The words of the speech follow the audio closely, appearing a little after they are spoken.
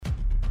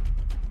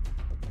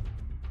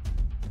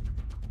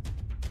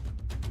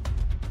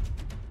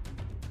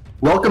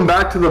Welcome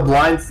back to the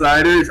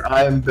Blindsiders.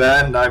 I am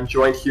Ben, and I'm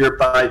joined here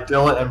by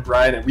Dylan and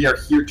Brian, and we are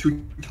here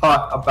to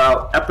talk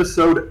about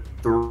episode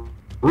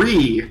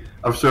 3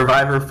 of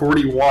Survivor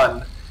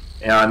 41.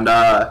 And,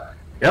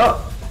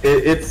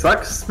 it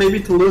sucks maybe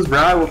to lose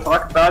Brad. We'll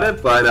talk about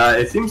it, but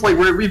it seems like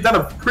we've done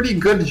a pretty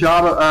good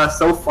job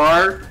so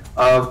far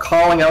of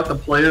calling out the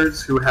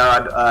players who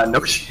had no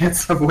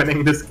chance of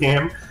winning this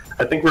game.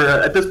 I think we're,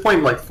 at this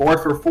point, like 4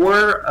 for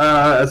 4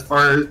 as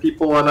far as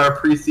people on our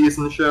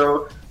preseason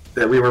show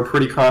that we were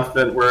pretty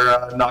confident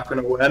we're not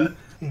going to win.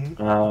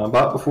 Mm-hmm.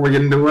 But before we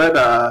get into it,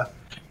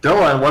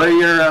 Dylan, what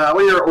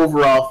are your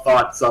overall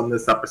thoughts on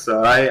this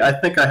episode? I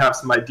think I have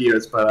some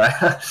ideas, but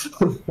I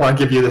want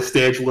to give you the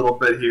stage a little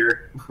bit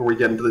here before we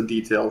get into the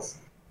details.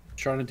 I'm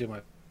trying to do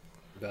my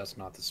best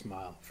not to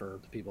smile for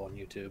the people on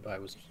YouTube. I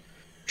was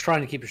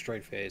trying to keep a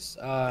straight face.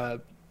 I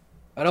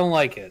don't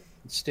like it.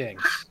 It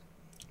stings.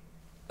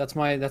 That's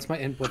my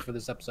input for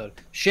this episode.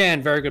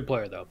 Shan, very good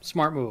player though.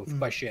 Smart move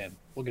by Shan.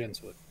 We'll get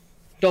into it.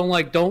 Don't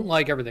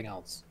like everything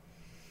else.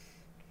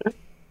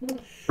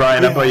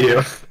 Brian, how about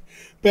you?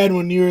 Ben,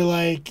 when you were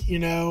like,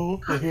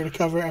 we're here to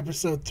cover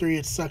episode 3,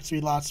 it sucks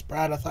we lost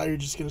Brad, I thought you were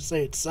just going to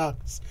say it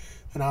sucks.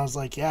 And I was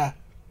like, yeah,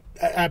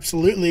 I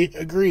absolutely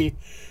agree.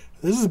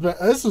 This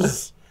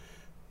was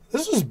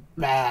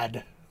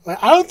bad.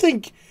 Like, I don't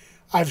think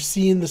I've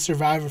seen the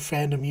Survivor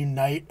fandom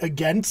unite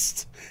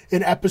against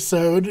an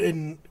episode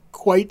in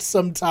quite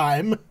some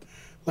time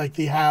like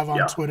they have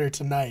on Twitter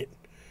tonight.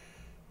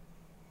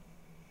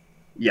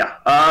 Yeah.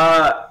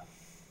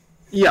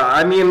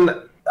 I mean,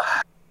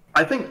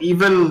 I think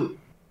even,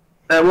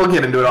 we'll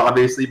get into it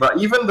obviously, but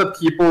even the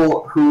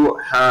people who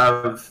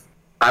have,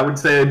 I would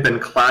say, been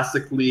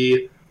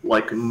classically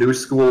like new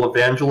school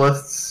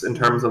evangelists in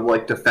terms of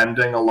like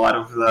defending a lot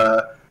of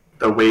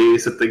the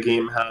ways that the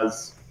game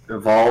has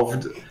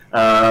evolved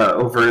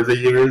over the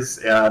years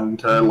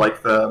and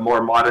like the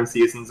more modern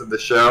seasons of the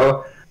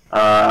show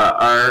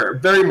are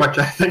very much,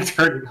 I think,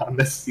 turning on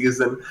this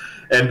season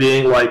and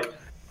being like,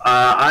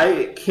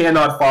 I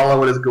cannot follow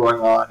what is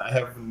going on. I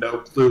have no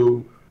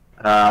clue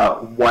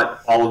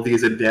what all of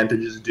these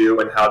advantages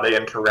do and how they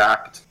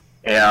interact.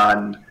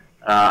 And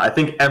I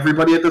think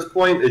everybody at this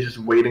point is just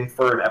waiting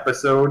for an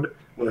episode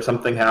where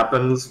something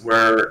happens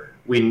where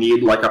we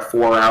need like a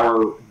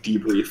 4-hour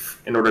debrief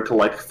in order to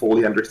like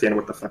fully understand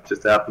what the fuck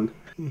just happened.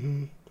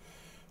 Mm-hmm.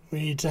 We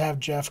need to have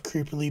Jeff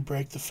creepily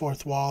break the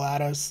fourth wall at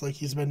us like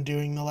he's been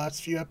doing the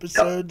last few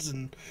episodes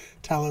and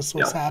tell us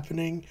what's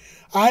happening.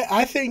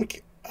 I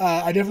think...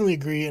 I definitely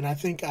agree, and I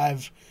think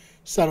I've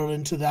settled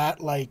into that.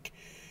 Like,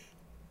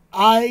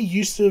 I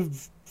used to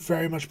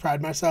very much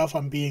pride myself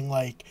on being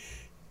like,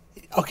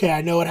 okay,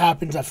 I know what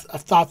happens. I've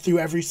thought through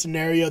every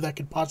scenario that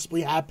could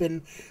possibly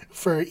happen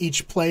for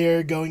each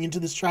player going into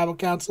this tribal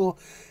council.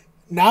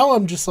 Now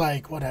I'm just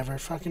like, whatever,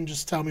 fucking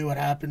just tell me what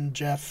happened,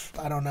 Jeff.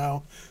 I don't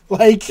know.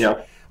 Like,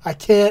 I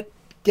can't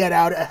get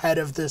out ahead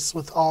of this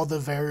with all the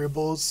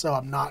variables, so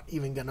I'm not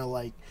even going to,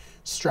 like,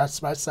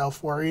 stress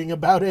myself worrying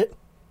about it.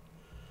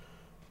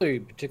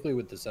 Particularly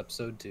with this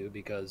episode too,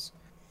 because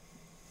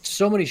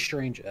so many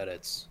strange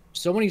edits,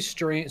 so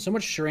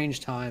much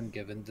strange time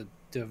given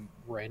to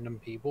random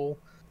people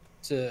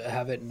to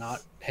have it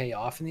not pay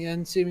off in the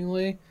end.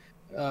 Seemingly,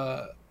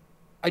 I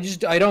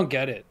don't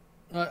get it.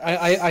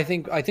 I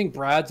think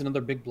Brad's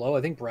another big blow.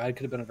 I think Brad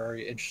could have been a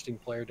very interesting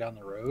player down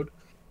the road.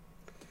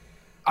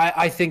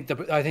 I think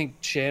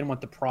Shan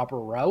went the proper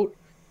route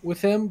with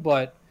him,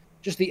 but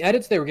just the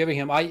edits they were giving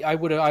him, I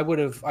would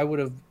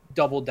have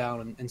doubled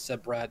down and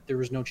said Brad. There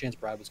was no chance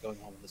Brad was going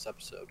home in this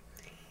episode,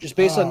 just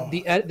based on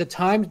the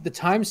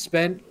time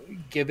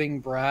spent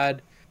giving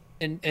Brad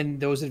and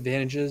those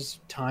advantages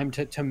time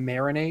to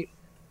marinate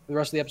the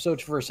rest of the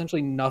episode for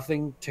essentially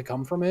nothing to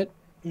come from it,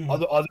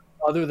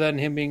 other than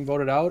him being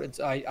voted out.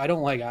 I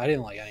didn't like any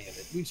of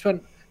it. We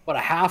spent about a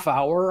half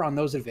hour on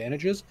those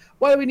advantages.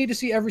 Why do we need to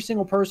see every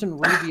single person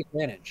read the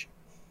advantage?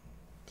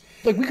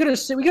 Like we could have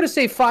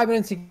saved 5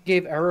 minutes and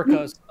gave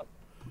Erica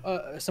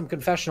some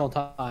confessional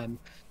time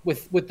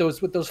with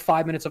those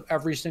 5 minutes of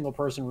every single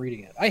person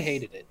reading it. I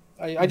hated it.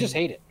 I just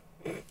hate it.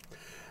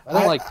 I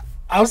don't like.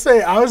 I'll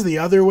say I was the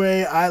other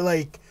way. I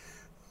like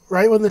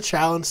right when the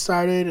challenge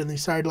started and they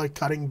started like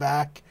cutting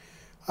back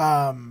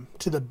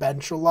to the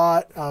bench a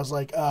lot. I was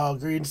like, oh,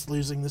 Green's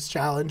losing this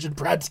challenge and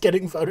Brad's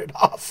getting voted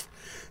off.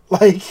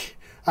 Like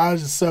I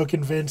was just so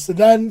convinced. And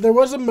then there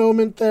was a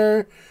moment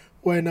there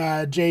when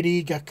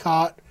JD got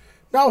caught,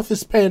 not with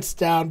his pants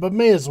down, but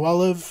may as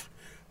well have.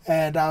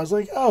 And I was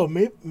like, oh,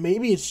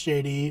 maybe it's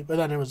JD. But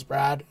then it was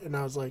Brad. And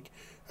I was like,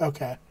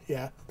 okay,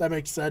 yeah, that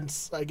makes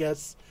sense, I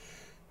guess.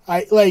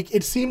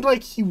 It seemed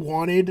like he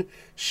wanted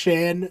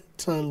Shan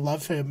to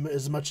love him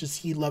as much as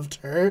he loved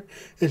her.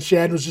 And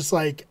Shan was just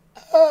like,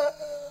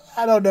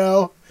 I don't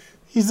know.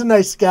 He's a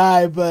nice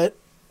guy, but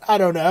I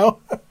don't know.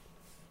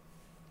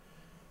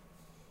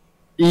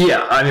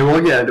 Yeah, I mean,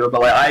 we'll get into it,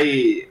 but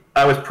like,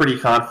 I was pretty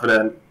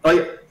confident.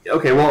 Like,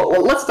 okay, well,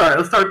 let's start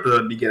at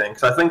the beginning,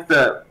 because I think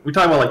that we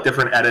talk about like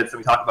different edits and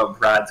we talk about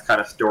Brad's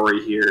kind of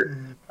story here.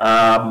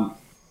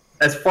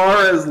 as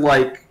far as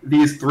like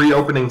these 3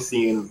 opening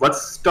scenes,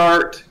 let's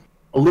start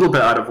a little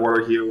bit out of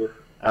order here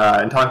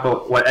and talk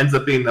about what ends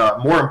up being the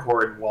more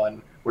important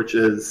one, which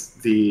is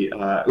the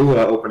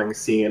UA opening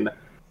scene,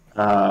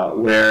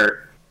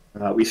 where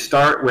we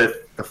start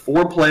with the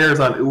 4 players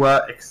on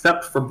UA,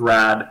 except for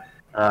Brad,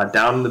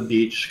 down on the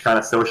beach, kind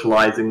of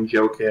socializing,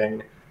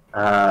 joking,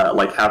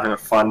 like having a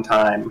fun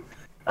time.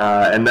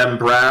 And then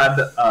Brad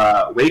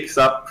wakes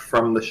up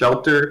from the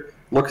shelter,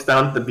 looks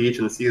down at the beach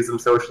and sees them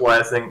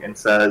socializing and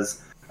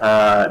says,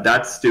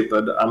 that's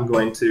stupid, I'm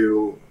going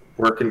to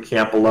work in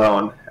camp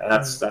alone. And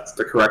that's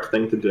the correct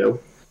thing to do.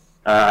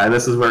 And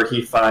this is where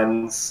he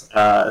finds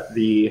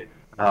the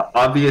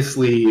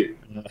obviously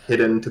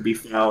hidden to be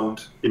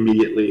found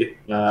immediately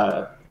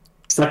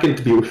second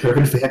to be aware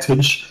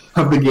advantage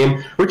of the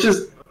game, which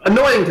is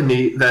annoying to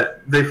me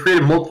that they've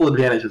created multiple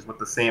advantages with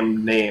the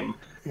same name,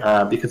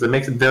 because it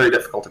makes it very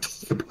difficult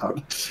to talk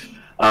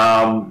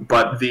about.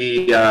 But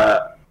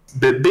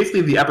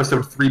basically the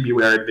episode 3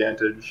 Beware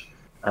advantage,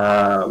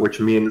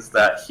 which means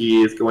that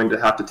he is going to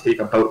have to take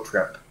a boat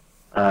trip.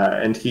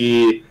 And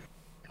he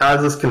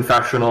has this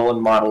confessional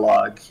and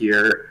monologue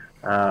here,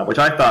 which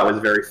I thought was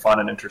very fun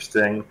and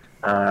interesting,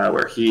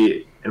 where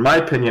he, in my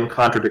opinion,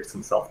 contradicts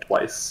himself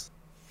twice.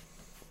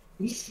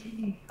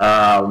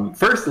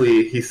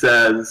 Firstly, he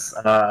says,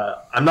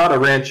 I'm not a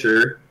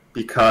rancher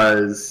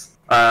because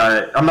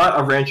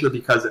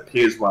it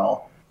pays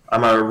well.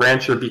 I'm a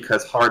rancher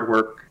because hard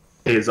work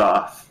pays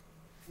off,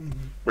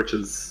 which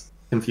is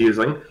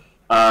confusing,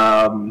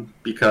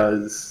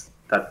 because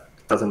that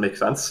doesn't make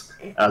sense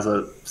as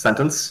a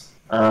sentence.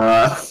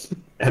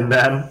 And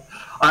then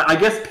I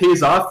guess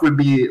pays off would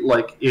be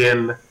like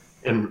in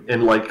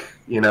like,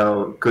 you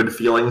know, good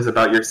feelings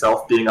about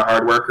yourself being a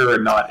hard worker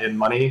and not in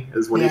money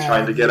is what he's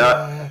trying to get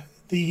at.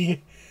 The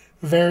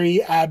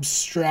very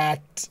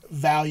abstract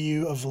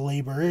value of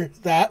labor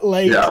that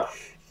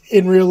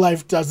in real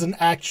life doesn't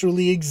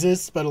actually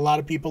exist, but a lot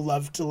of people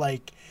love to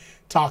like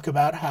talk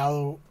about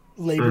how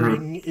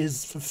laboring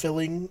is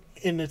fulfilling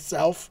in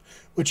itself,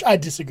 which I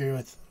disagree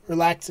with.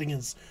 Relaxing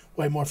is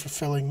way more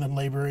fulfilling than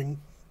laboring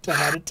 10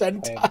 out of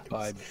 10 times.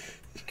 I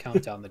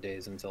count down the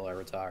days until I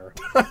retire.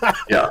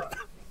 Yeah.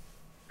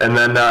 And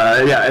then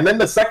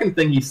the second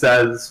thing he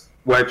says,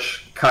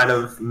 which kind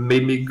of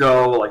made me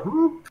go like,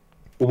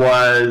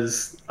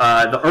 was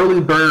the early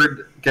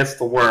bird gets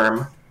the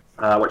worm,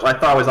 which I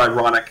thought was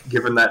ironic,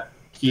 given that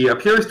he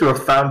appears to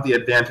have found the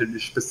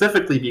advantage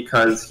specifically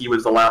because he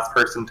was the last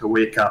person to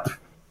wake up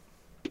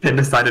and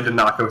decided to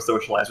not go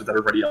socialize with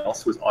everybody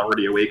else who was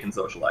already awake and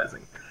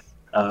socializing.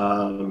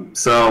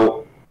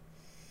 So,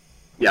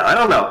 yeah, I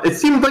don't know. It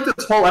seemed like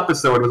this whole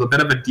episode was a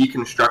bit of a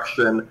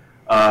deconstruction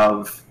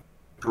of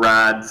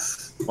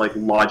Brad's like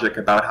logic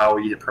about how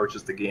he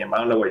approaches the game. I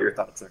don't know what your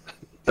thoughts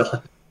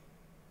are.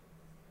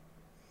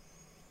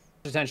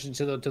 Attention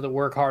to the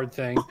work hard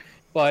thing,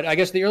 but I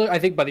guess I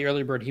think by the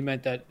early bird he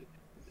meant that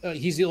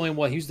he's the only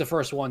one. He's the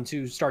first one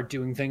to start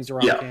doing things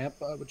around camp,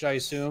 which I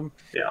assume.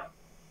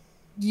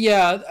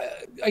 Yeah,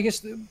 I guess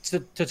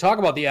to talk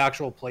about the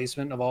actual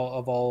placement of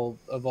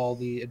all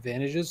the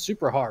advantages,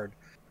 super hard.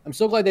 I'm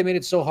so glad they made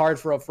it so hard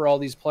for all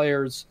these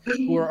players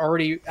who are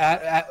already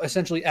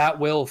essentially at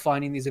will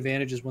finding these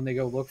advantages when they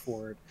go look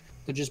for it,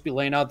 to just be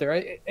laying out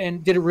there.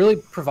 And did it really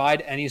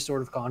provide any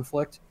sort of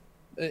conflict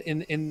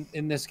in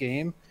this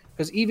game?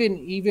 Because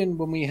even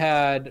when we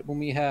had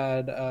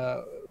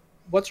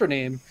what's her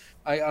name?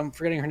 I'm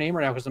forgetting her name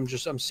right now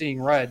because I'm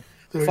seeing red.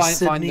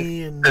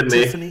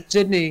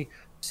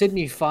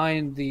 Sydney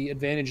find the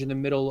advantage in the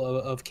middle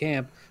of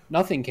camp.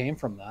 Nothing came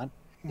from that.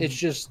 It's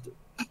just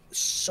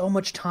so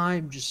much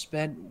time just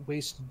spent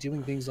wasted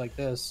doing things like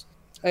this.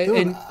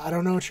 Dude, I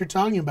don't know what you're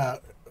talking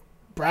about.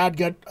 Brad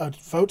got a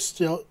vote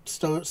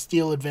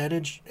steal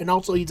advantage, and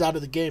also he's out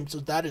of the game, so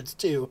that is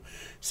 2.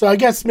 So I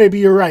guess maybe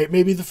you're right.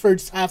 Maybe the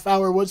first half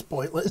hour was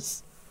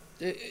pointless.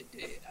 And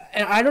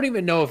I don't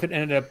even know if it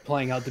ended up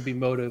playing out to be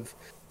motive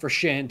for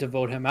Shan to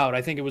vote him out.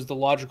 I think it was the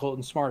logical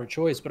and smarter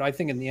choice, but I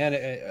think in the end,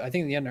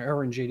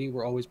 her and JD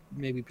were always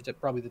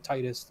probably the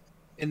tightest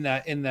in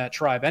that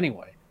tribe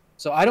anyway.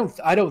 So I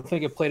don't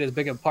think it played as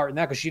big a part in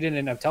that because she didn't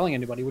end up telling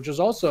anybody, which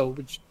just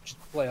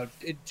play out.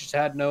 It just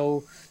had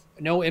no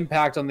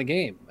impact on the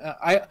game.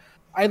 I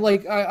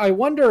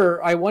wonder.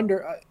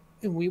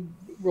 And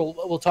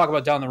we'll talk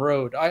about down the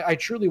road. I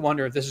truly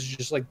wonder if this is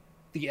just like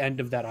the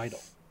end of that idol,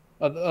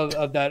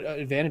 of that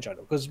advantage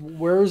idol. Because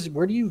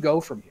where do you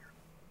go from here?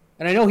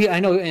 And I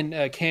know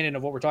in canon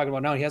of what we're talking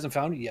about now, he hasn't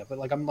found it yet. But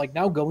like I'm like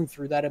now going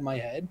through that in my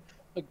head.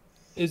 Like,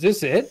 is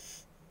this it?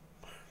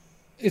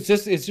 Does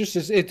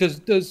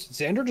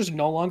Xander just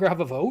no longer have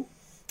a vote?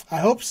 I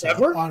hope so.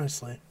 Ever?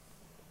 Honestly,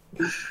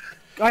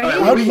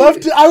 I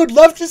would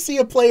love to see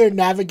a player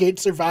navigate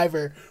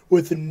Survivor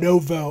with no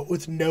vote,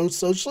 with no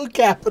social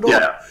capital.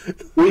 Yeah,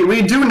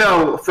 we do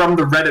know from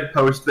the Reddit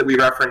post that we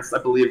referenced, I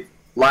believe,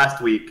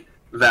 last week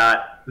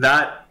that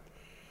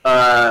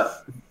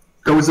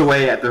goes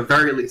away at the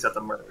very least at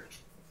the merge.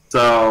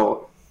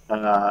 So,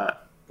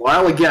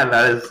 while again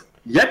that is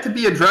yet to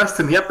be addressed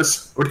in the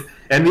episode.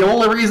 And the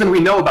only reason we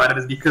know about it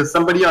is because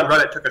somebody on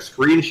Reddit took a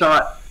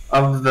screenshot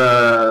of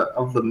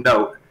the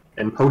note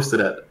and posted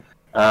it.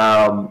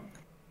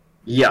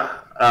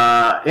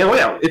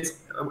 It's,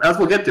 as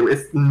we'll get to,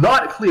 it's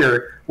not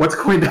clear what's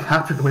going to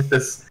happen with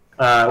this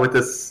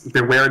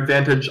the Wear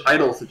Advantage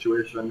idol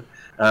situation.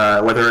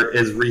 Whether it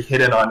is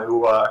re-hidden on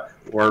Ua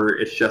or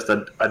it's just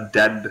a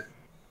dead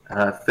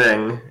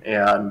thing,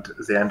 and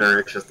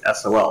Xander is just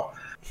SOL.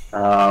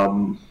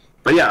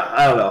 But yeah,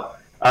 I don't know.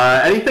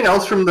 Anything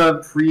else from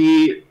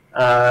the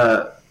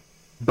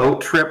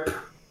boat trip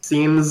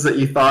scenes that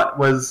you thought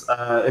was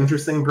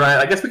interesting, Brian?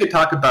 I guess we could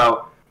talk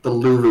about the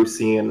Luvu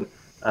scene,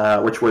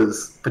 which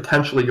is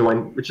potentially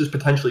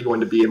going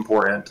to be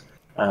important,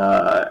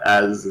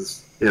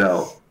 as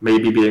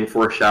maybe being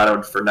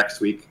foreshadowed for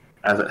next week,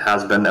 as it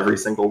has been every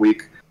single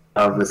week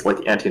of this like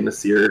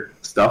anti-Naseer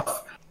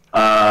stuff.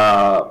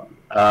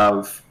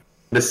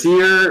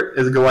 Naseer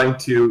is going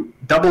to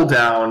double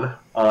down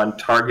on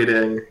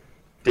targeting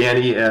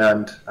Danny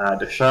and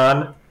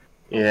Deshawn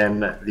in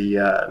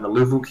the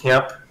Luvu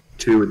camp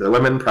to the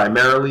women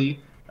primarily.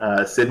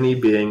 Sydney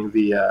being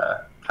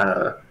the kind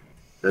of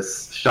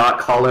this shot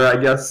caller, I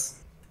guess.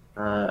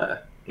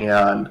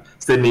 And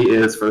Sydney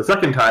is, for the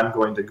second time,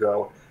 going to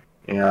go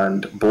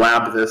and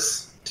blab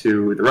this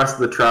to the rest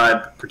of the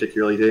tribe,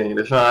 particularly Danny and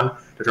Deshawn,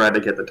 to try to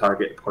get the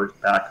target pushed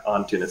back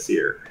onto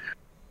Naseer.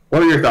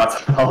 What are your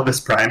thoughts on all of this,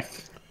 Brian?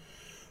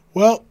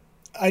 Well,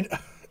 I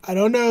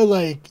don't know,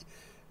 like,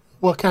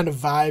 what kind of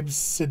vibes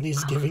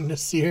Sydney's giving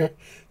Naseer,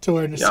 to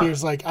where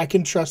Naseer's like, I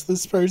can trust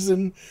this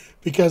person,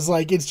 because,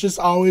 like, it's just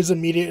always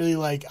immediately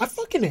like, I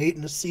fucking hate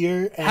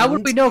Naseer. And... How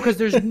would we know? Because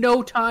there's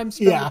no time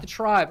spent with the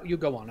tribe. You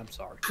go on. I'm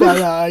sorry.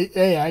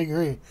 I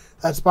agree.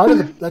 That's part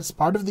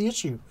of the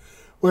issue,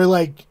 where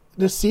like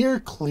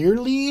Naseer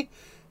clearly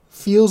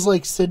feels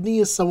like Sydney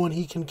is someone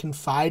he can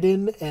confide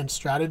in and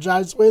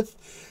strategize with,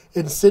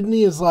 and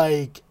Sydney is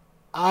like,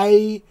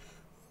 I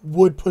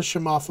would push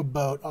him off a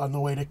boat on the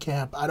way to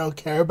camp. I don't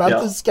care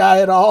about this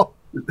guy at all.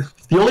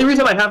 The only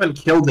reason I haven't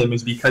killed him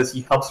is because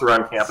he helps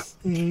around camp.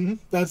 Mm-hmm.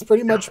 That's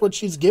pretty much what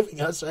she's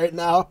giving us right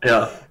now.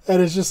 Yeah.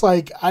 And it's just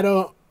like,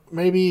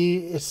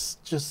 maybe it's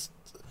just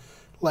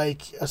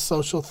like a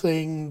social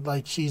thing.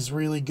 Like, she's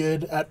really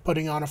good at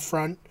putting on a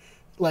front,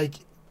 like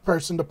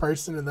person to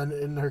person, and then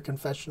in her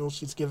confessional,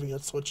 she's giving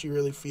us what she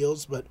really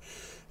feels. But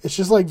it's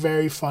just like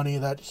very funny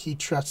that he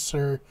trusts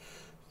her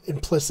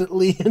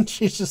implicitly, and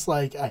she's just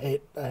like, I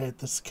hate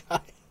this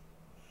guy.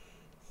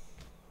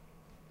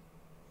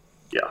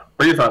 Yeah.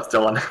 What are your thoughts,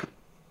 Dylan?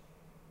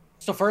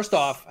 So first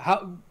off,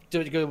 how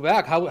to go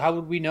back? How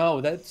would we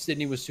know that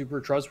Sydney was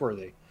super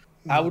trustworthy?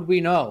 How would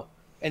we know?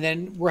 And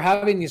then we're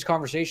having these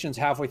conversations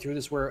halfway through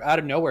this, where out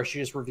of nowhere she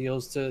just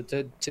reveals to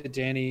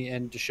Danny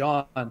and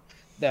Deshawn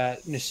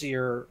that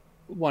Naseer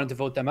wanted to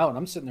vote them out, and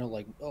I'm sitting there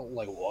like, oh,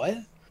 like what?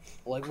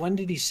 Like, when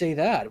did he say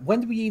that?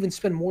 When did we even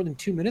spend more than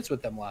 2 minutes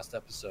with them last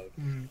episode?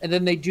 And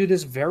then they do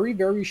this very,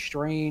 very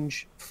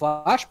strange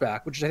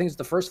flashback, which I think is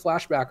the first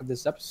flashback of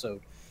this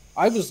episode.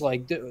 I was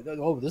like,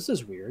 oh, this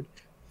is weird.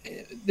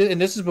 And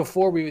this is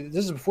before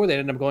they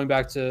ended up going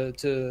back to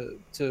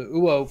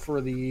Uo for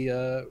the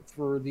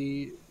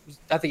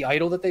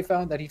idol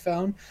that he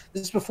found.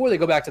 This is before they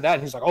go back to that,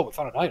 and he's like, oh, we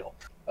found an idol.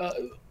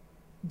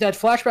 That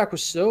flashback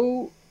was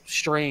so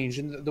strange,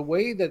 and the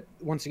way that,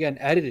 once again,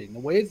 the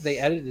way that they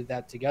edited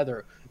that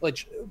together,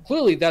 like,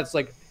 clearly that's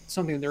like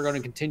something they're going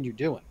to continue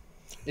doing.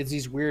 It's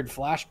these weird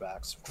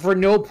flashbacks for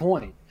no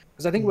point,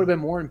 because I think it would have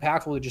been more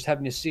impactful to just have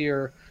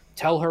Naseer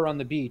tell her on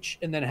the beach,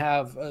 and then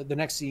have the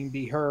next scene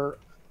be her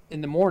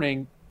in the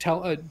morning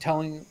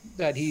telling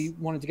that he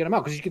wanted to get him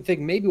out, because you could think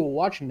maybe while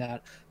watching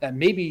that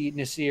maybe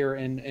Naseer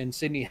and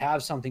Sydney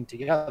have something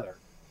together.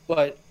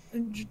 But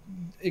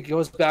it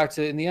goes back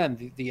to, in the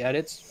end, the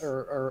edits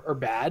are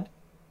bad.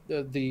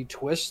 The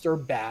twists are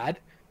bad.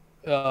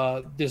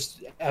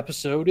 This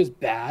episode is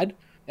bad,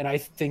 and I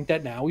think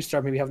that now we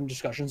start maybe having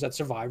discussions that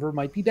Survivor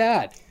might be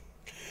bad.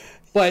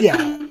 But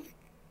yeah,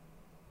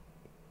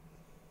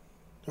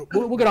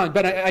 we'll get on.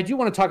 But I do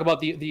want to talk about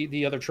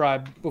the other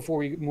tribe before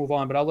we move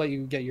on. But I'll let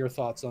you get your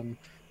thoughts on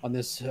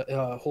this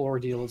whole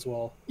ordeal as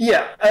well.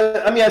 Yeah,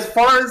 I mean, as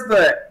far as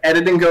the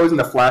editing goes and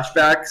the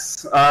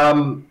flashbacks,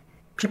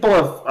 people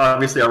have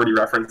obviously already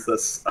referenced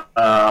this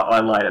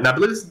online, and I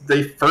believe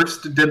they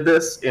first did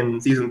this in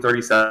season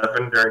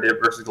 37 during David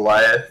vs.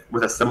 Goliath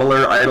with a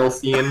similar idol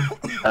scene,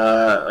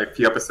 like a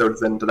few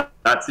episodes into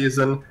that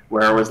season,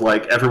 where it was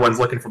like everyone's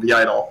looking for the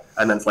idol,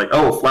 and then it's like,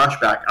 oh,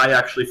 flashback, I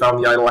actually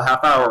found the idol a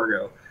half hour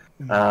ago,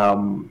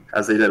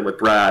 as they did with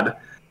Brad.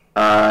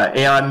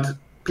 And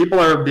people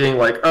are being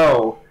like,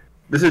 oh,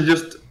 they're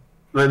just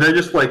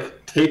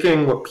like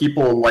taking what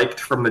people liked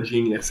from the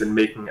Genius and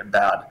making it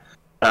bad.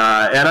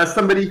 And as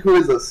somebody who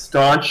is a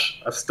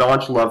staunch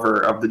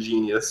lover of The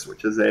Genius,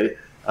 which is a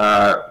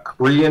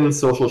Korean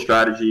social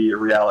strategy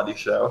reality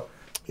show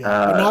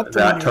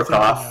that took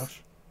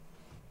off.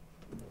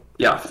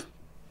 Yeah.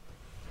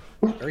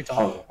 Very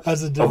topical.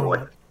 That's a different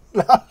one.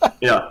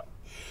 Yeah.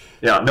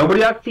 Yeah,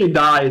 nobody actually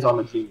dies on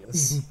the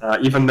Genius,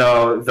 even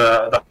though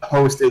the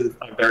host is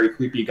a very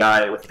creepy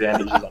guy with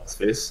bandages on his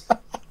face.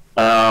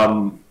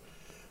 But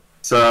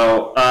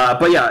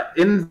yeah,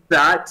 in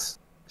that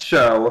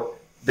show,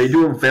 they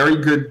do a very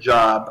good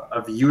job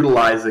of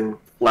utilizing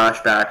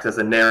flashbacks as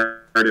a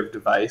narrative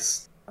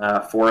device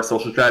for a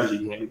social strategy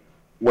game,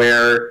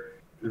 where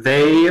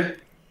they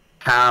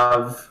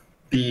have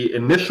the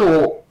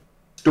initial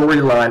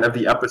storyline of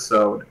the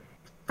episode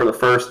for the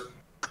first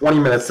 20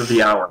 minutes of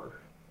the hour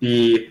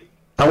be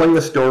telling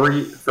the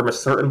story from a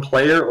certain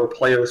player or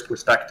player's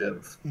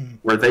perspective,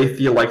 where they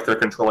feel like they're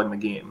controlling the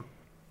game.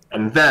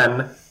 And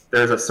then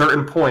there's a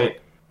certain point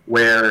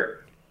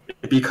where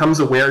it becomes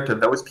aware to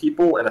those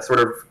people in a sort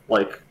of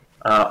like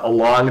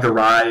along the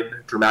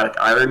ride dramatic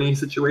irony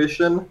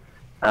situation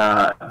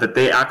that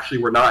they actually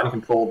were not in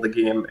control of the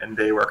game and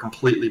they were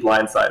completely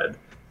blindsided.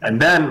 And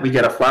then we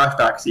get a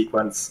flashback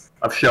sequence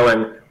of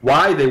showing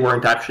why they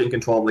weren't actually in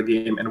control of the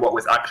game and what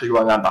was actually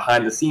going on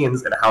behind the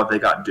scenes and how they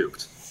got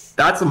duped.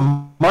 That's a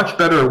much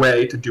better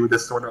way to do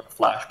this sort of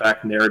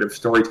flashback narrative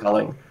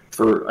storytelling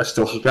for a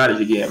social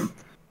strategy game,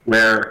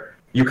 where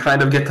you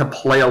kind of get to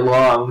play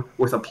along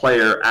with a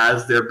player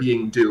as they're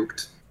being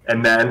duped,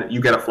 and then you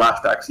get a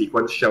flashback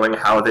sequence showing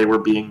how they were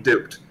being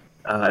duped.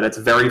 And it's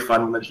very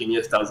fun when the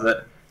Genius does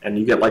it, and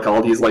you get like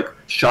all these like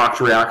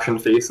shocked reaction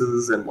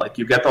faces, and like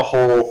you get the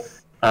whole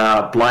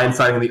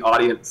blindsiding the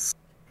audience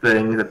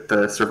thing that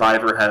the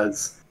Survivor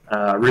has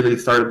really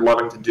started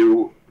loving to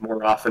do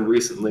more often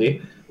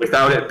recently,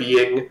 without it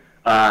being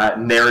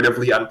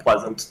narratively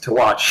unpleasant to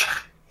watch.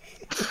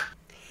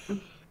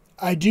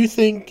 I do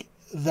think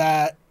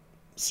that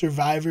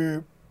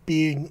Survivor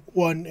being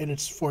one in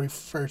its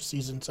 41st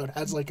season, so it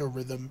has like a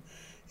rhythm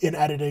in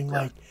editing.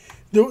 Yeah.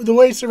 Like the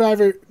way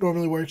Survivor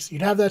normally works,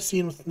 you'd have that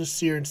scene with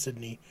Naseer and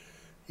Sydney.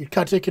 You'd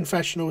cut to a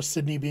confessional with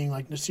Sydney being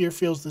like, Naseer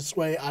feels this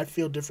way, I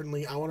feel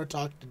differently, I want to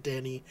talk to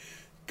Danny.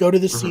 Go to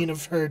the scene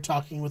of her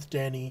talking with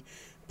Danny.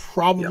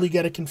 Probably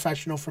get a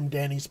confessional from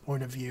Danny's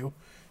point of view.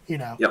 You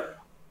know,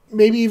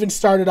 maybe even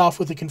started off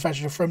with a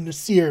confessional from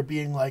Naseer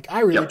being like,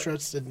 I really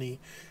trust Sydney.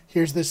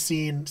 Here's this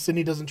scene.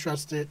 Sydney doesn't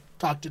trust it.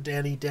 Talk to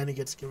Danny. Danny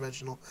gets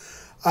conventional.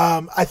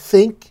 I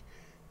think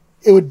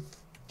it would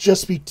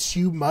just be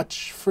too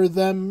much for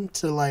them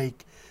to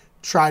like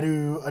try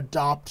to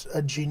adopt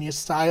a Genius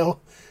style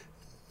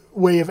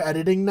way of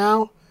editing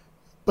now.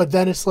 But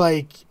then it's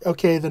like,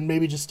 okay, then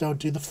maybe just don't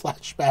do the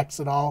flashbacks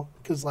at all.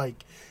 Because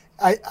like,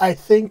 I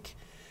think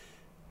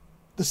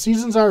the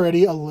season's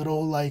already a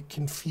little like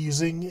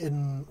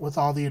confusing with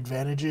all the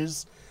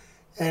advantages,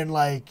 and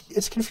like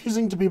it's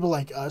confusing to people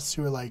like us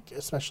who are like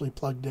especially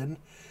plugged in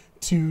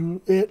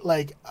to it.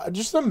 Like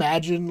just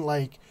imagine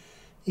like,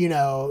 you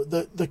know,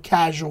 the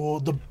casual,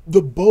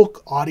 the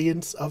bulk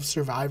audience of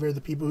Survivor,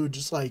 the people who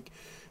just like,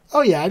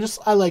 oh yeah,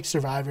 I like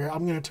Survivor,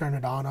 I'm gonna turn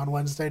it on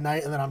Wednesday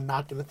night, and then I'm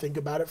not gonna think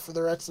about it for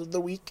the rest of the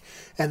week,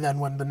 and then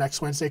when the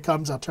next Wednesday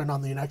comes, I'll turn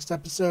on the next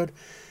episode.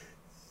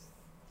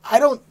 I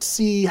don't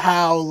see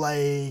how,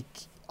 like,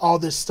 all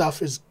this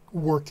stuff is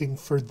working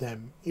for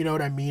them. You know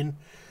what I mean?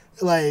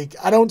 Like,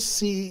 I don't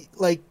see,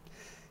 like,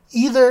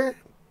 either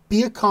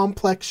be a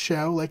complex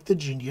show like The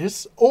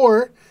Genius,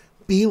 or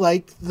be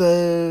like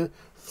the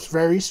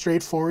very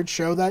straightforward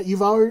show that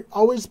you've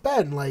always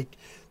been. Like,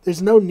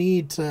 there's no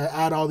need to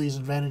add all these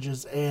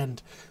advantages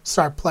and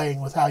start playing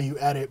with how you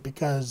edit,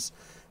 because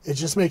it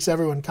just makes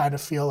everyone kind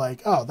of feel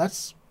like, oh,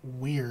 that's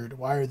weird.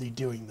 Why are they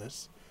doing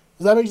this?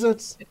 Does that make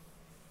sense?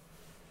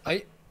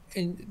 I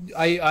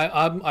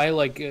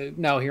like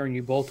now hearing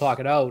you both talk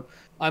it out.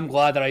 I'm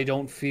glad that I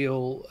don't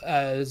feel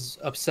as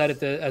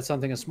upset at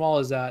something as small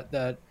as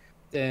that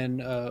then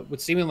with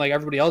seeming like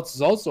everybody else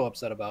is also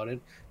upset about it.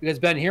 Because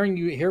Ben, hearing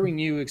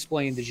you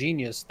explain The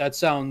Genius, that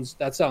sounds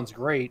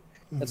great.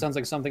 That sounds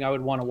like something I would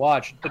want to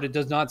watch, but it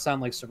does not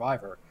sound like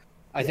Survivor.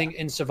 I think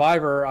in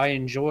Survivor, I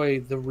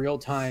enjoy the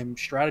real-time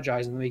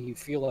strategizing, making you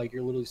feel like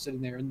you're literally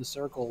sitting there in the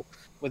circle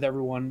with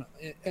everyone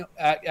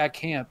at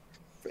camp.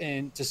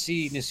 And to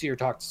see Naseer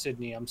talk to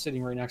Sydney, I'm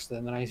sitting right next to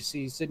them, and I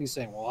see Sydney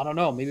saying, well, I don't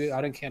know, maybe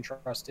I can't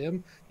trust him.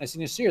 And I see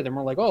Naseer, then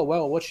we're like, oh,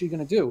 well, what's she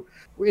going to do?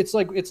 It's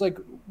like a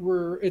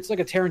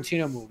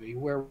Tarantino movie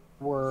where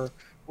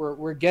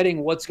we're getting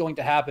what's going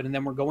to happen, and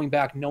then we're going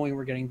back knowing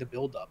we're getting the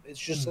build-up. It's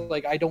just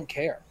like, I don't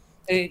care.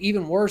 And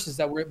even worse is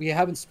that we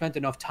haven't spent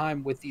enough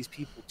time with these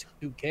people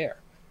to care.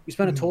 We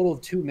spent a total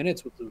of 2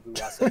 minutes with Lulu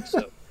last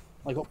episode.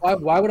 Like,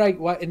 why would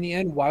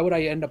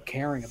I end up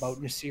caring about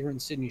Naseer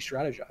and Sydney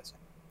strategizing?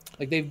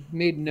 Like, they've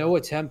made no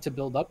attempt to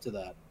build up to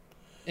that,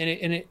 and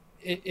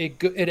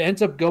it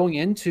ends up going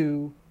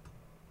into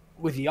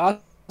with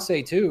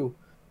Yase too.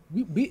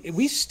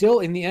 We still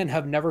in the end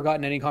have never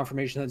gotten any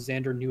confirmation that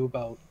Xander knew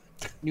about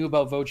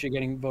Voce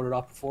getting voted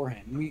off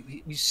beforehand.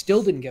 We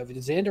still didn't get it.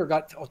 Xander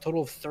got a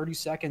total of 30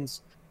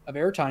 seconds of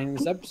airtime in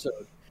this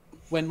episode.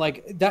 When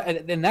like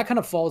that, and that kind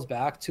of falls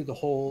back to the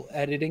whole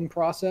editing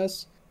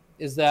process.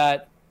 Is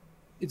that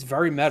it's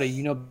very meta,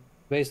 you know.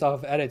 Based off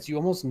of edits, you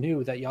almost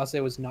knew that Yase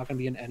was not going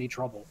to be in any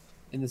trouble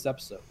in this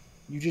episode.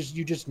 You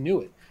just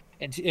knew it,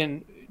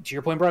 And to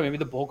your point, Brian, maybe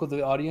the bulk of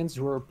the audience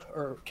who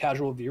are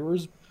casual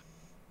viewers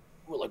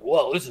were like,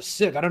 "Whoa, this is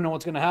sick! I don't know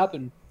what's going to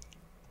happen."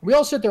 We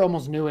all sit there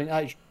almost knew, and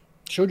I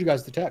showed you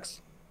guys the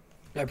text.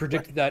 I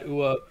predicted that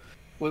Ua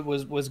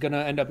was going to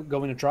end up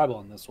going to tribal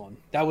on this one.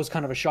 That was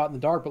kind of a shot in the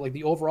dark, but like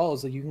the overall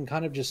is that you can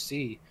kind of just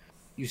see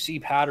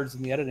patterns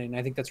in the editing, and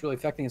I think that's really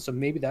affecting it. So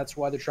maybe that's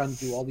why they're trying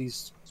to do all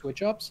these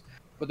switch ups,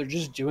 but they're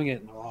just doing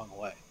it in the wrong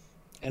way.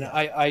 And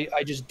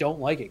I just don't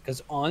like it,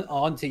 because on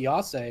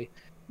Tayase,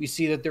 we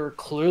see that there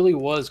clearly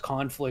was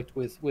conflict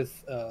with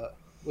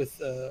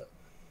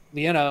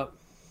Liana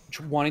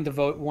wanting to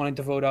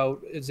vote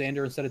out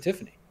Xander instead of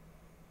Tiffany.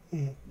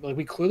 Like,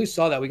 we clearly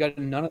saw that. We got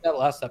none of that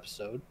last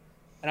episode,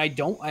 and I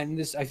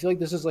feel like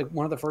this is like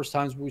one of the first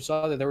times we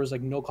saw that there was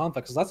like no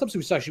conflict. Because last episode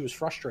we saw she was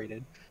frustrated,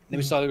 and then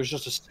we saw there was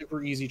just a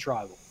super easy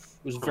tribal.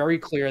 It was very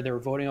clear they were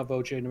voting out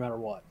Voce no matter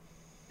what.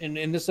 And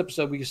in this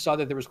episode, we saw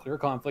that there was clear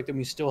conflict, and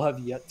we still have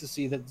yet to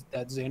see that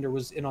Xander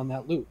was in on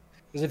that loop.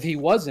 Because if he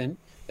wasn't,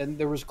 then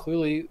there's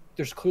clearly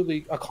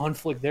a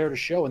conflict there to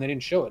show, and they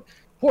didn't show it.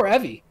 Poor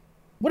Evie.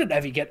 What did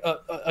Evie get?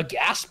 A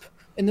gasp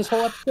in this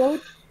whole episode?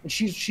 And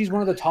she's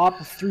one of the top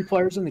 3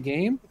 players in the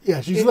game.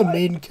 Yeah, she's the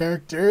main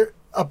character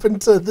up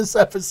until this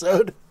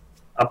episode.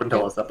 Up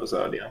until this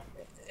episode, yeah.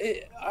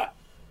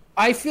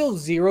 I feel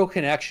zero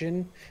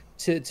connection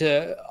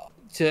to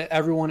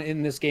everyone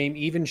in this game,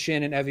 even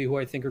Shin and Evie, who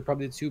I think are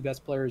probably the 2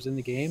 best players in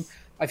the game.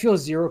 I feel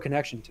zero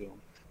connection to them.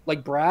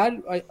 Like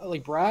Brad,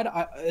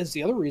 is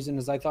the other reason,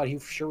 is I thought he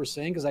for sure was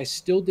saying, because I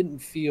still didn't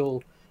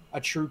feel a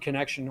true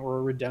connection or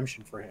a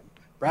redemption for him.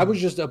 Brad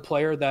was just a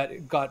player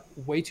that got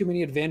way too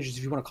many advantages,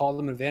 if you want to call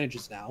them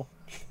advantages now.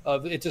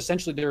 They're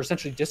essentially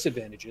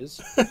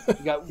disadvantages.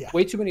 You got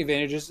way too many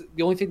advantages.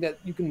 The only thing that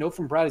you can know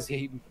from Brad is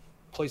he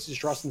places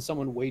trust in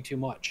someone way too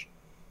much.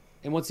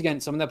 And once again,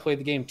 someone that played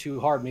the game too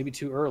hard, maybe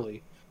too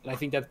early. And I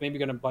think that's maybe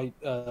going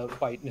to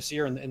bite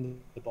Nasir in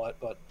the butt.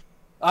 But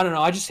I don't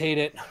know. I just hate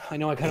it. I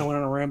know I kind of went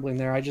on a rambling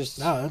there.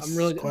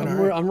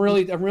 I'm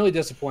really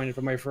disappointed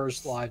for my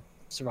first live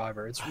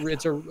Survivor.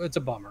 It's a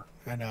bummer.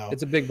 I know.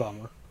 It's a big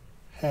bummer.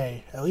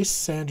 Hey, at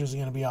least Sandra's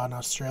going to be on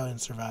Australian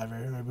Survivor.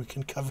 Maybe we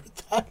can cover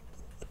that.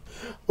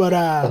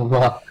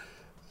 But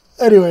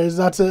anyways,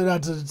 not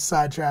to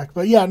sidetrack.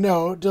 But yeah,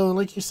 no, Dylan,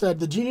 like you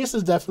said, The Genius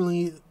is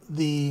definitely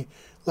the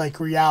like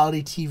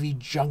reality TV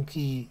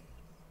junkie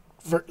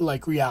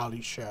like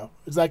reality show.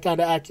 Is that kind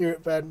of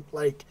accurate, Ben?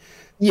 Like,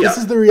 This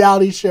is the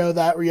reality show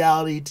that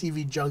reality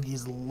TV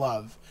junkies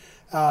love.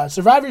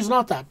 Survivor's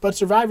not that, but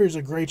Survivor is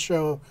a great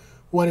show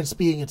when it's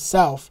being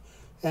itself.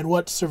 And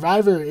what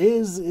Survivor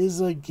is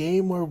a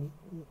game where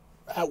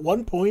at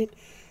one point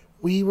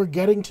we were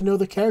getting to know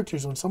the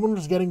characters. When someone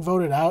was getting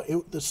voted out,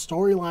 the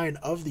storyline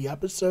of the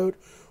episode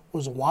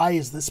was, why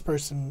is this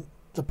person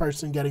the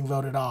person getting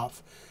voted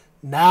off?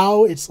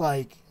 Now it's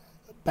like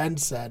Ben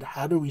said,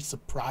 how do we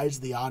surprise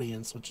the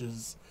audience, which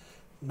is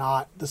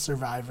not the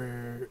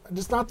Survivor.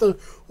 It's not the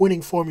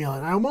winning formula.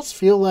 And I almost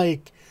feel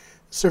like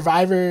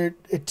Survivor,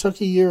 it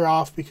took a year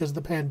off because of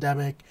the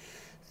pandemic.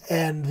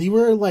 And they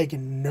were, like,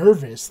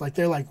 nervous. Like,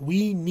 they're like,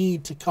 we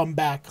need to come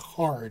back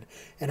hard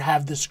and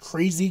have this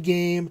crazy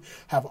game,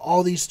 have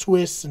all these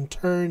twists and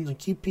turns and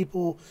keep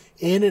people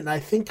in it. And I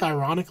think,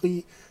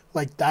 ironically,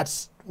 like,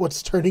 that's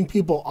what's turning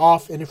people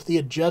off. And if they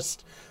had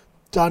just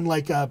done,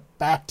 like, a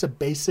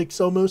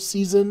back-to-basics almost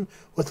season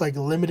with, like,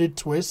 limited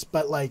twists,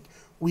 but, like,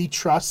 we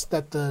trust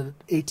that the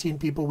 18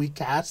 people we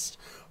cast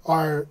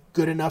are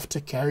good enough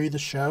to carry the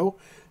show,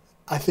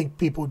 I think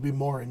people would be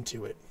more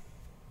into it.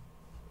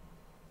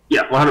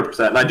 Yeah,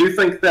 100%. And I do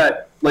think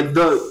that, like,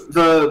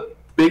 the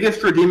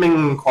biggest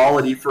redeeming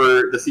quality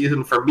for the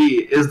season for me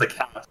is the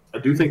cast. I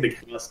do think the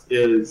cast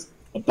is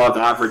above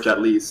average,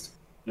 at least,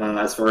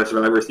 as far as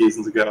Survivor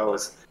seasons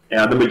goes.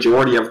 And the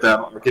majority of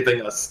them are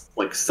giving us,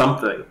 like,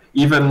 something.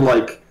 Even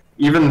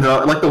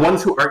the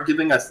ones who aren't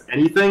giving us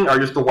anything are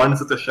just the ones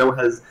that the show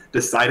has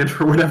decided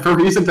for whatever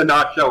reason to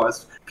not show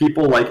us.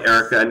 People like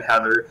Erica and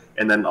Heather,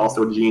 and then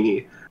also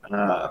Jeannie.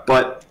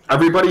 But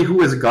everybody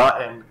who has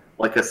gotten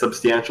like a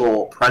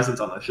substantial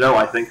presence on the show,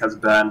 I think, has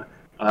been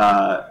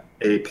a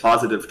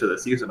positive to the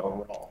season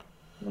overall.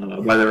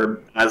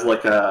 Whether as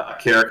like a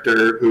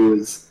character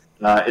whose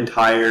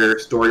entire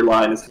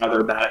storyline is how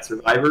they're bad at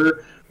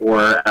Survivor,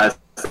 or as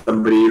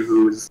somebody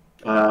who's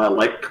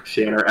like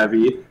Shane or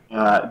Evie,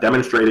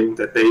 demonstrating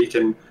that they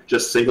can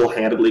just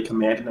single-handedly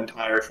command an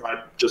entire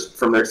tribe just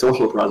from their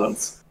social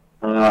presence.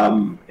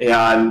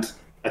 And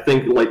I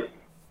think like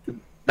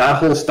that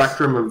whole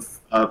spectrum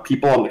of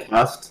people on the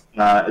cast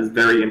is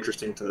very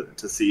interesting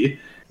to see.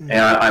 Mm-hmm.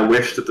 And I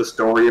wish that the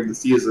story of the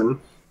season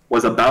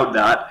was about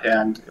that,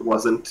 and it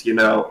wasn't,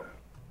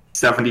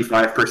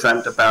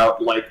 75%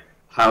 about like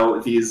how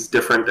these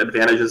different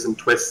advantages and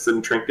twists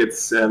and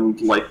trinkets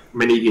and like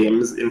mini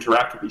games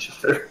interact with each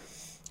other.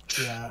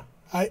 Yeah.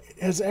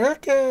 Has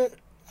Erica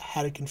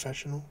had a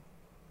confessional?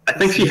 I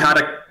think she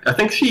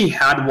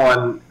had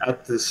one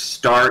at the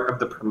start of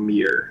the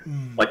premiere,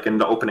 like in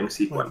the opening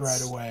sequence. Like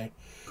right away.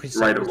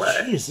 Right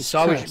away. We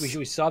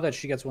saw that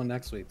she gets one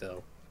next week,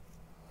 though.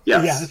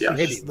 Yes, Yeah,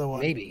 yes.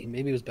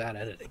 Maybe it was bad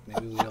editing.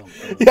 Maybe we don't.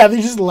 Yeah,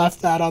 they just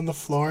left that on the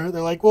floor.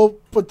 They're like, we'll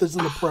put this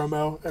in the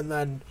promo and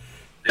then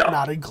Yeah.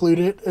 not include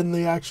it in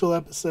the actual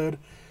episode.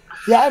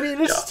 Yeah, I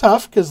mean, it's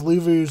tough because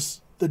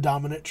Luvu's the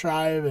dominant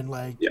tribe, and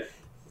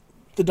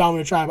the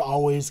dominant tribe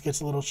always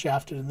gets a little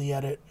shafted in the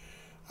edit.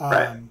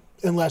 Right.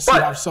 Unless you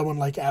But- have someone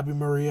like Abby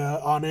Maria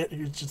on it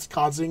who's just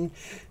causing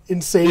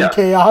insane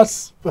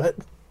chaos. But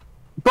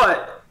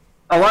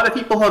a lot of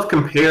people have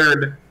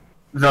compared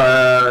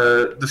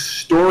the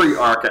story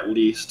arc, at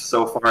least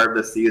so far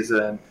this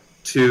season,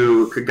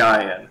 to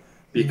Kagayan,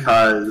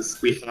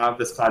 because we have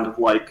this kind of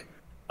like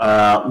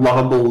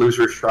lovable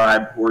loser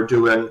tribe who are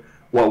doing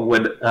what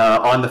would,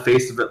 on the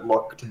face of it,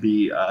 look to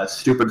be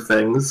stupid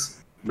things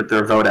with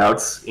their vote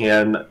outs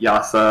in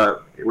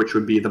Yasa, which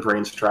would be the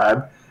Brains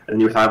tribe.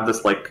 And you have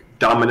this like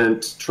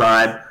dominant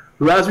tribe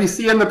who, as we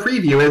see in the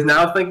preview, is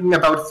now thinking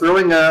about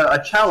throwing a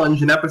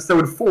challenge in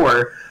episode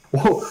 4.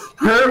 Whoa,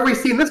 where have we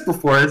seen this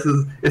before? This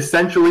is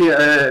essentially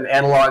an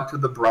analog to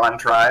the Braun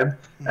tribe.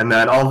 And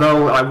then,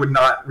 although I would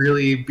not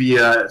really be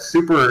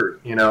super,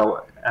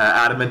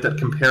 adamant at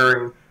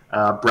comparing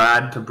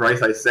Brad to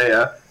Bryce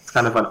Isaiah, it's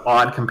kind of an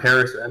odd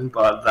comparison,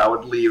 but that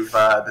would leave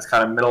this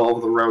kind of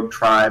middle-of-the-road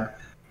tribe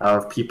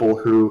of people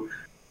who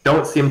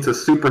don't seem to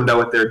super know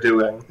what they're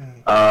doing,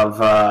 of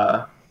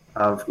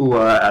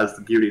Ua as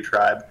the beauty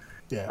tribe.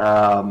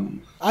 yeah,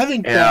 I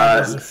think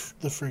Brad is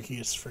the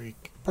freakiest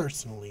freak,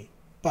 personally.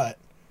 But,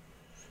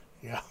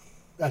 yeah,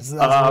 that's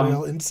a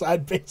real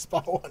inside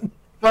baseball one.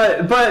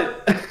 But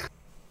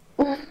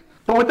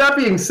with that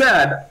being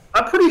said,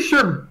 I'm pretty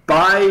sure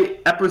by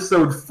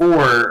episode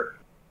 4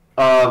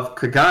 of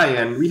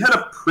Kagayan, we had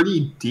a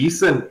pretty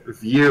decent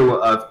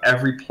view of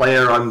every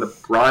player on the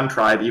Braun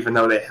tribe, even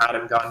though they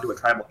hadn't gotten to a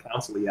tribal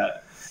council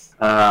yet.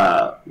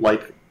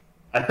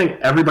 I think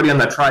everybody on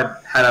that tribe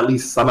had at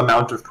least some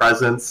amount of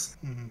presence,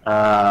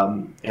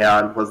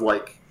 and was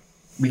like,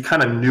 we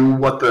kind of knew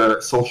what the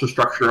social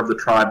structure of the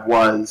tribe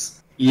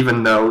was,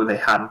 even though they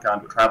hadn't gone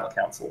to a tribal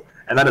council.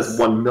 And that is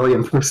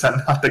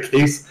 1,000,000% not the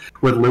case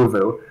with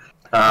Luvu.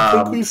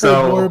 I think we've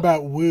heard more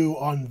about Wu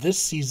on this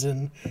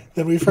season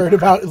than we've heard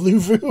about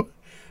Luvu.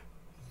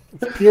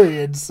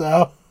 Period,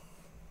 so.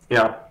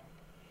 Yeah.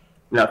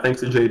 Yeah, thanks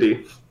to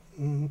JD.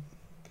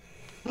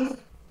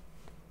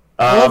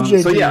 I love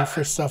JD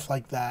for stuff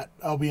like that,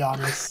 I'll be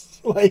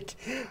honest. Like,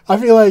 I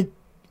feel like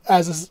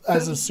as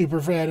a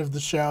super fan of the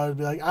show, I'd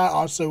be like, I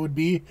also would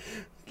be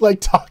like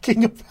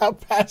talking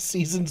about past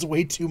seasons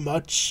way too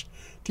much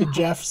to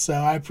Jeff, so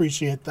I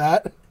appreciate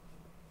that.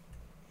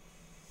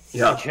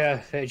 Yeah.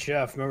 Hey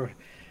Jeff, remember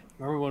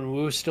when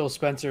Wu stole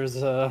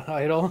Spencer's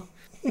idol?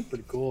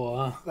 Pretty cool,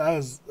 huh? That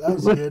was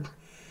good.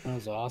 That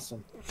was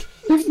awesome.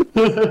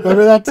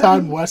 Remember that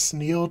time Wes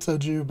Neal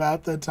told you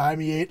about the time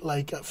he ate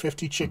like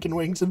 50 chicken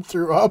wings and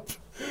threw up?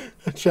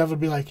 And Jeff would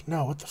be like,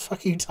 no, what the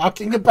fuck are you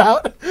talking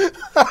about?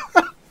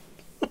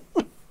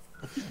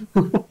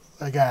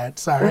 Like, alright,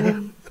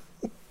 sorry.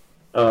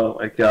 Oh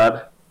my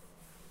god.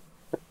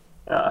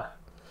 I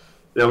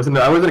wasn't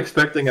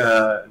expecting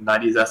a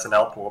 90s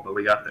SNL poll, but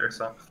we got there,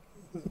 so.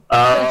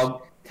 That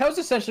was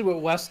essentially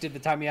what Wes did the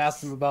time he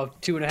asked him about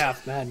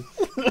 2.5 Men.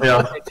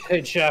 Yeah.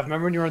 Hey, Chef,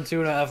 remember when you were on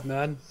 2.5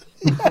 Men?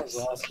 That was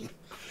awesome.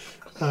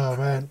 Oh,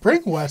 man.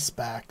 Bring Wes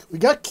back. We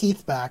got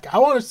Keith back. I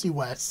want to see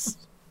Wes.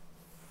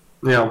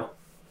 Yeah.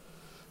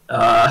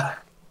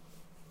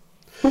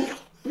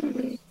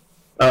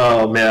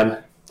 Oh,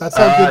 man. That's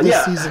how good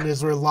this season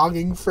is. We're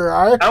longing for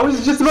our I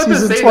was just about to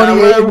season say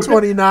 28 that. and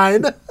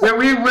 29.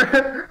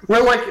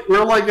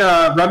 We're like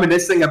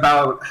reminiscing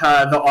about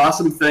the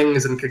awesome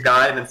things in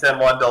Kagayan and San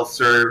Juan del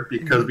Sur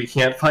because we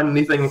can't find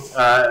anything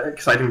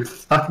exciting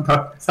to talk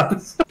about this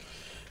episode.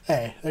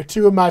 Hey, they're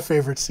two of my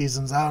favorite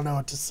seasons. I don't know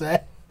what to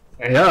say.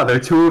 Yeah, they're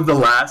two of the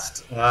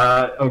last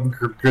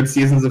good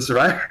seasons of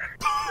Survivor.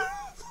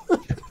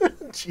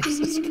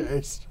 Jesus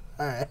Christ.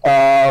 All right.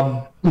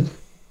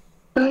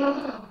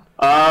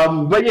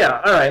 But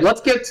yeah, all right.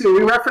 Let's get to.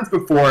 We referenced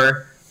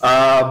before.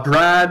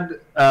 Brad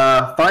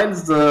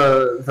finds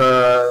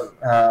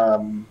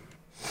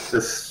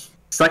this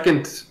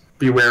second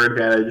Beware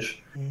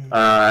advantage,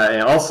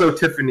 and also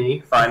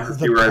Tiffany finds this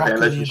The Beware broccoli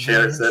advantage and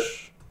shares it.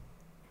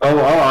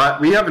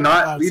 advantage. We have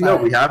not. Oh, we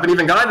sorry. haven't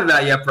even gotten to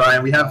that yet,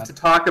 Brian. We have to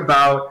talk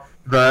about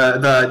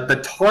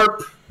the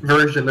TARP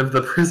version of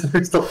the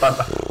Prisoner's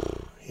Dilemma.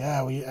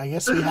 Yeah, I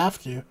guess we have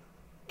to. Yeah,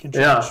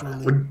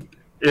 Contractually.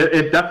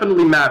 it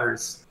definitely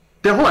matters.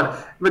 Yeah, hold on.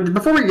 But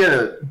before we get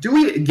it, did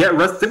we get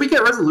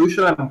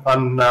resolution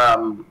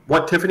on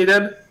what Tiffany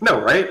did?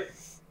 No, right?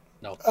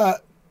 No.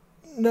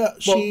 No,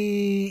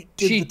 she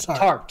did She the tarp.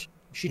 tarped.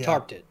 She Yeah.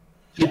 tarped it.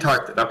 She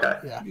tarped it. Okay.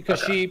 Yeah. Because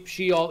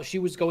she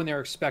was going there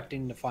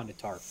expecting to find a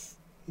tarp.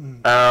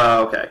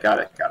 Oh, okay. Got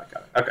it.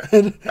 Okay.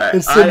 And, All right.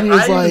 and Sydney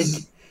was I like,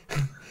 was-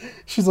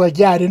 she's like,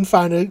 yeah, I didn't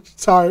find a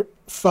tarp.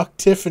 Fuck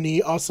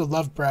Tiffany. Also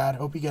love Brad.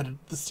 Hope you get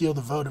the steal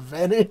the vote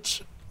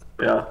advantage.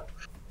 Yeah.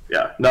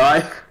 No,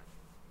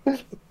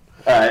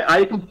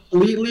 I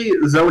completely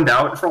zoned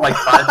out for like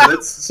 5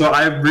 minutes, so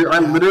I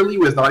literally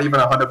was not even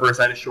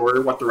 100%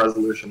 sure what the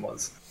resolution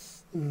was.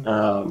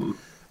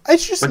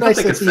 It's just Which I nice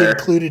think that is he fair.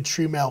 included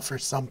True Mail for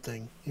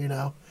something, you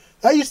know?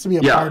 That used to be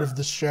a Yeah. part of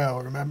the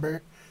show,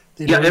 remember?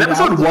 They'd Yeah, in read out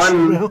episode the True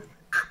 1, Mail.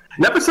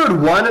 in episode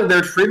 1,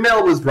 their free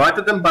mail was brought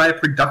to them by a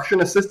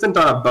production assistant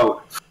on a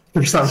boat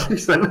for some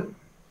reason.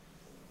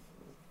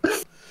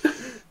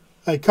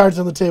 Cards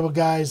on the table,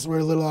 guys. We're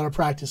a little out of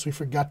practice. We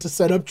forgot to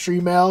set up True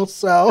Mail,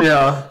 so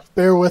Yeah,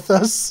 bear with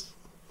us.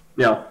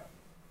 yeah.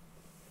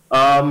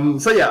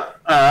 So yeah,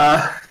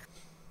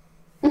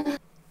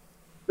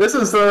 this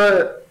is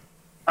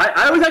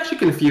I was actually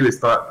confused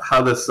about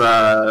how this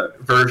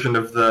version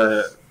of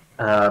the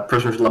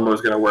Prisoner's Dilemma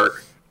was going to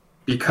work,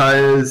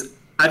 because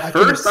at I can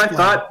first I explain.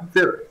 thought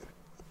that.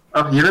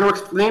 Oh, you're going to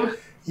explain?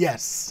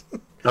 Yes.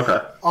 Okay.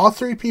 All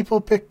 3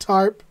 people pick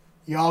TARP,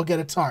 you all get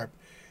a TARP.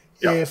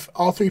 Yeah. If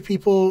all 3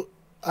 people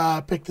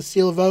pick the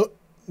Seal of Vote,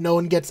 no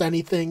one gets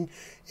anything.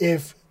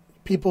 If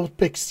people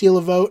pick Seal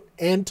of Vote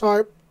and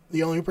TARP,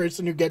 the only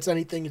person who gets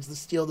anything is the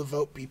Steal the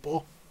Vote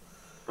people.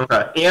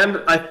 Okay.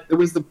 And it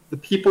was the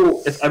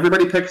people. If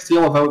everybody picks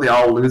Seal a vote, they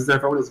all lose their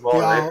vote as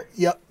well, right?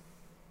 Yep.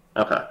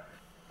 Okay.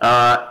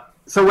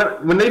 So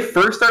when they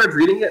first started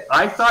reading it,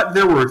 I thought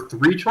there were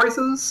 3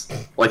 choices,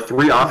 like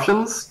 3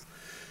 options,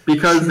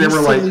 because they Choose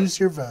were to like, lose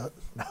your vote.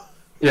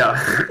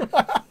 yeah.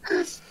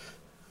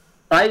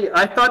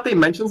 I thought they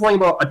mentioned something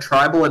about a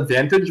tribal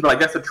advantage, but I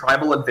guess a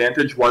tribal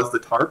advantage was the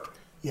TARP.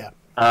 Yeah.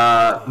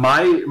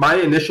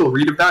 My initial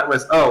read of that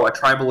was, a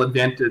tribal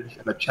advantage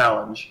and a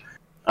challenge.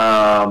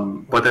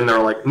 But then they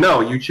were like,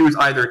 no, you choose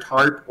either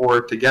TARP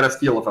or to get a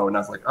Steal a vote. And I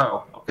was like,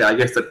 oh, okay, I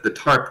guess that the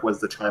TARP was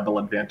the tribal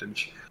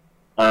advantage.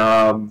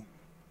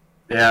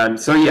 And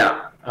so,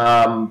 yeah,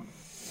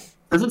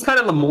 this is kind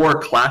of the more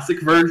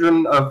classic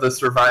version of the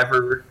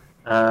Survivor,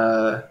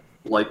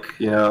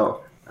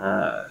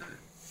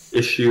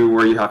 issue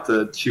where you have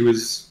to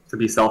choose to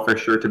be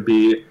selfish or to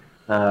be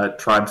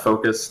tribe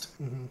focused.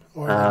 Mm-hmm.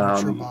 Or the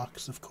neutral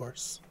box, of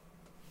course.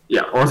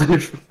 Yeah, or the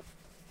neutral.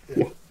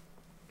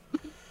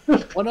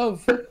 One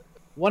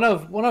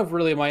of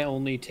really my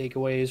only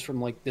takeaways from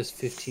like this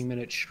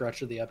 15-minute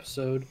stretch of the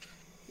episode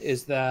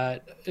is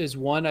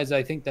one, as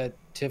I think that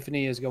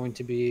Tiffany is going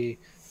to be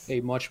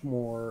a much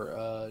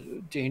more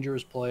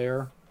dangerous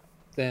player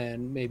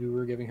than maybe we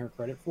were giving her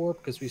credit for,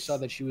 because we saw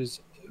that she was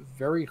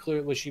very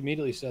clear. Well, she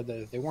immediately said that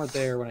if they weren't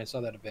there when I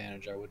saw that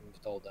advantage, I wouldn't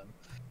have told them.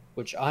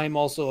 Which I'm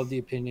also of the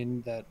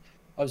opinion that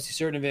obviously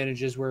certain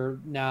advantages where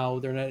now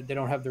they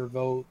don't have their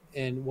vote,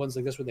 and ones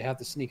like this where they have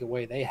to sneak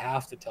away, they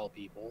have to tell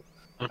people.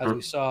 Mm-hmm. As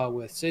we saw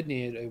with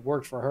Sydney, it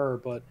worked for her,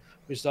 but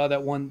we saw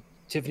that one.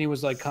 Tiffany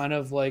was like kind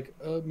of like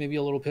maybe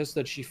a little pissed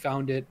that she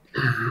found it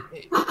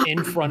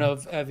in front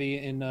of Evie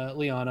and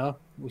Liana.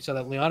 We saw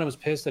that Liana was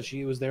pissed that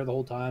she was there the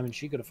whole time and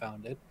she could have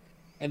found it.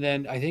 And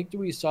then I think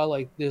we saw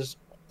like this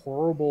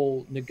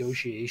horrible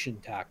negotiation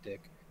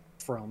tactic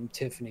from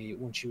Tiffany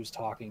when she was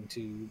talking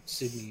to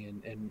Sydney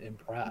and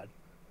Brad.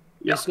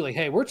 Yeah. Basically, like,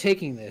 hey, we're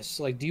taking this.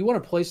 Like, do you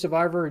want to play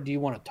Survivor or do you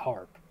want a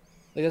TARP?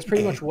 Like, that's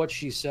pretty much what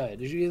she said.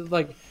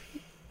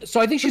 So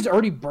I think she's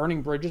already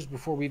burning bridges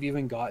before we've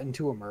even gotten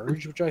to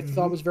Emerge, which I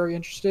thought was very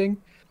interesting.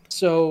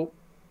 So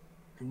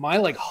my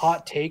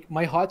hot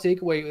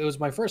takeaway, it was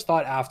my first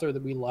thought after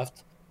that we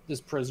left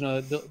this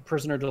prisoner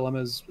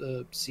dilemmas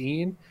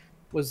scene,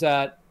 was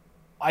that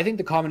I think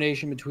the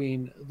combination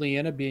between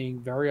Liana being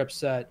very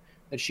upset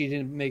that she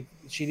didn't make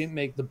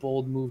the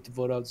bold move to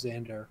vote out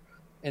Xander,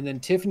 and then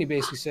Tiffany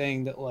basically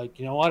saying that, like,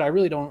 you know what, I don't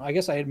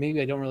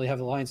really have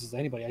alliances to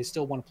anybody. I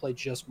still want to play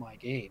just my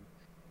game.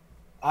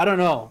 I don't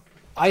know.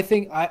 I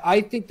think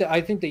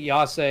that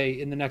Yase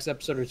in the next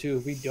episode or two,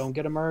 if we don't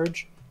get a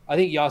merge, I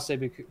think Yase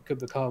could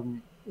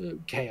become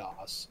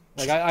chaos.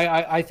 Like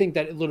I think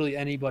that literally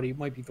anybody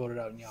might be voted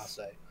out in Yase.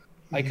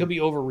 I could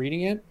be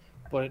overreading it,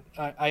 but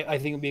I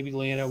think maybe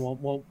Liana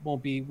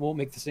won't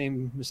make the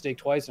same mistake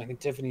twice. And I think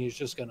Tiffany is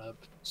just gonna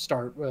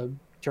start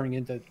turning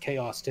into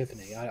chaos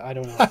Tiffany. I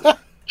don't know.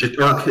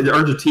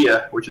 Or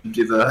Jatia, which would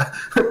be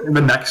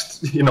the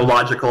next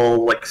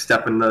logical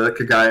step in the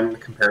Kagayan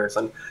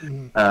comparison.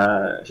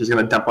 She's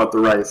gonna dump out the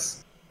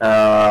rice.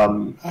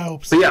 I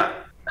hope so. So yeah,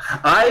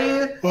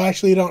 Well,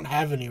 actually, you don't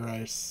have any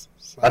rice.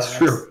 So that's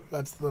true.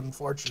 That's the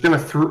unfortunate.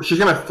 She's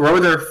gonna throw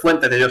their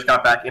flint that they just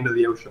got back into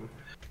the ocean.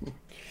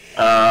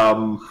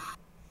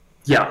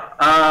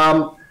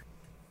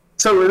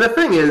 So the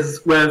thing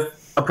is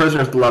with A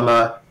Prisoner's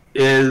Dilemma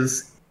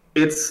is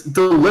it's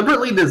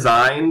deliberately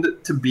designed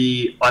to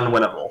be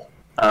unwinnable.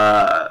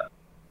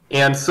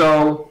 And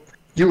so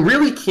you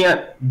really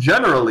can't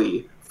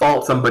generally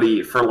fault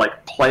somebody for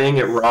playing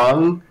it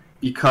wrong,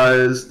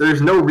 because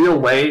there's no real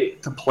way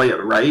to play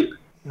it right.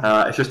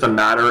 It's just a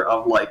matter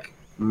of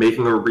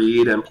making a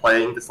read and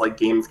playing this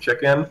game of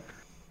chicken.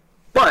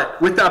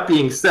 But with that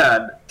being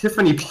said,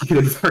 Tiffany played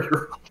it very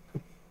wrong.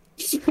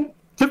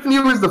 Tiffany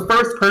was the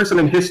first person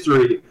in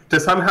history to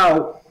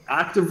somehow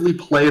actively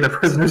play the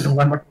Prisoner's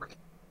Dilemma.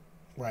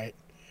 Right.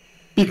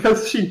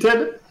 Because she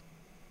did.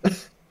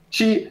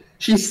 She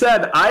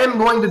said, I am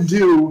going to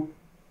do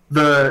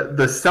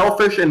the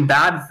selfish and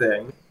bad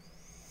thing,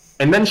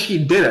 and then she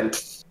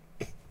didn't.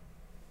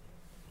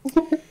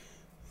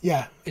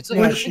 Yeah. It's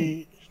No, like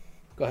she.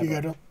 Go ahead.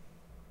 You Bro.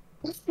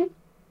 gotta.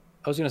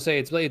 I was gonna say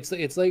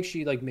it's like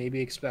she like maybe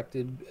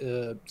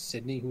expected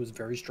Sydney, who was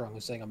very strongly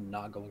saying I'm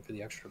not going for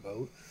the extra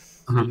vote,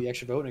 to do the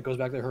extra vote, and it goes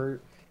back to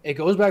her. It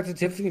goes back to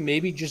Tiffany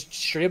maybe just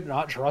straight up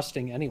not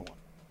trusting anyone.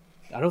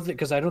 I don't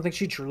think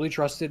she truly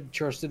trusted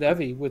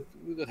Evie with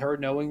her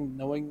knowing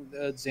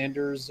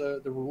Xander's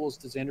the rules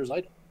to Xander's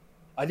idol.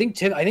 I think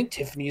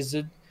Tiffany is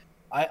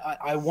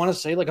I want to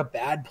say like a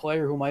bad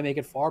player who might make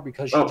it far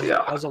because she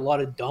does a lot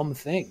of dumb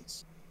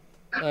things.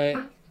 That's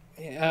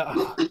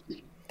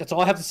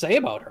all I have to say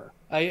about her.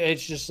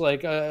 It's just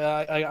like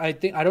I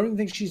don't even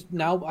think she's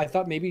now. I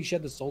thought maybe she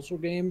had the social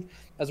game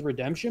as a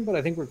redemption, but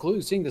I think we're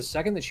clearly seeing the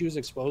second that she was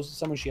exposed to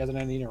someone she hasn't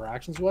had any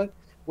interactions with,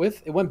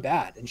 it went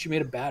bad, and she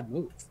made a bad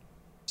move.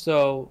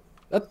 So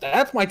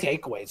that's my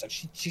takeaway. It's like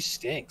she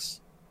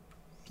stinks,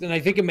 and I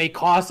think it may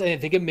cost. And I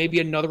think it may be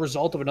another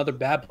result of another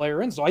bad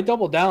player in. So I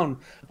doubled down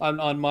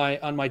on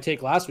my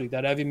take last week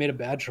that Evie made a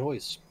bad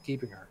choice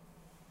keeping her.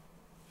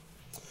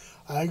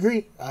 I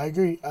agree.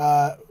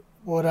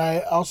 What I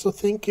also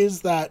think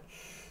is that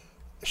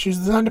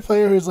she's the kind of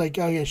player who's like,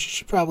 oh yeah, she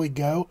should probably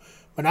go.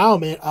 But now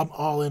I'm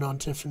all in on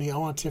Tiffany. I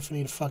want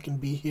Tiffany to fucking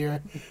be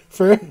here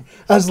for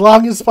as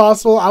long as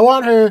possible. I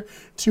want her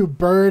to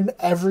burn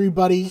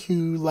everybody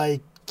who like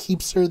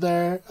keeps her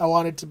there. I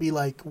want it to be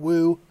like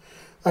Wu,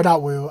 or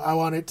not Wu. I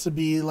want it to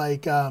be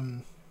like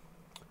I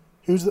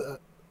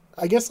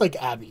guess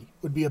like Abby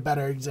would be a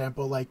better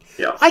example. Like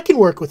I can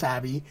work with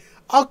Abby.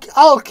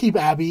 I'll keep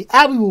Abby.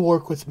 Abby will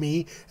work with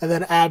me, and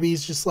then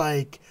Abby's just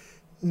like,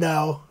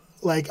 no.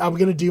 Like, I'm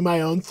going to do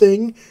my own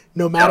thing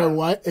no matter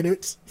what, and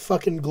it's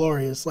fucking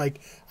glorious. Like,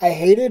 I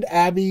hated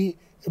Abby.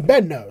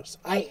 Ben knows.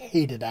 I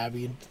hated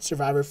Abby in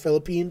Survivor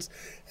Philippines.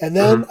 And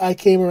then I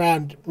came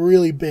around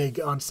really big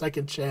on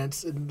Second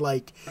Chance. And,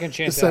 like, Second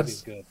Chance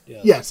Abby's good.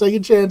 Yeah,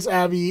 Second Chance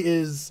Abby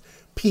is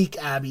peak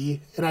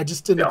Abby, and I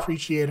just didn't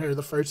appreciate her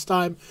the first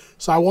time.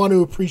 So I want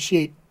to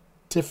appreciate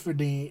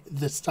Tiffany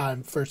this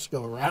time, first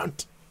go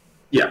around.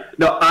 Yeah.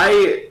 No,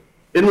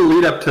 in the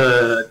lead up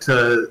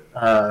to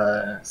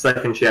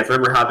Second Chance, I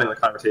remember having a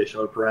conversation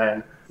with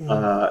Brian,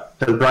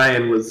 because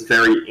Brian was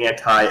very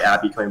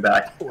anti-Abby coming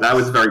back, and I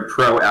was very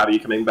pro-Abby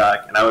coming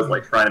back, and I was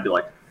like trying to be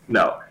like,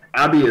 no,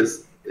 Abby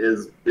is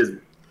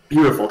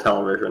beautiful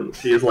television.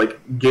 She is like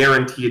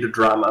guaranteed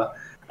drama,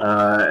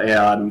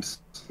 and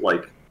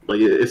like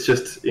it's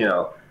just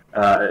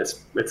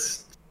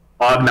it's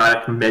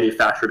automatic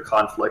manufactured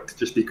conflict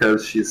just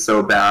because she's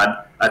so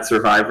bad at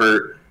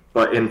Survivor,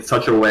 but in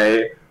such a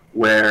way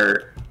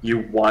where you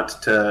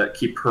want to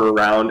keep her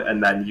around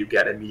and then you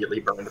get immediately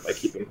burned by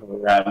keeping her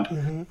around.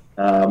 And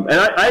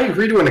I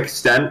agree to an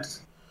extent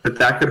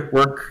that could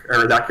work,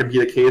 or that could be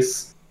the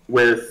case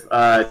with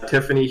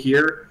Tiffany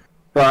here.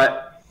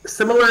 But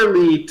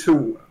similarly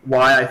to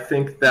why I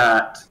think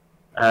that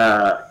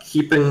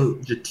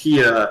keeping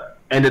J'Tia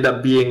ended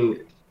up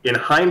being, in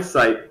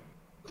hindsight,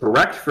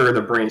 correct for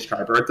the Brains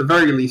tribe, or at the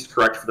very least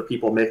correct for the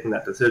people making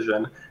that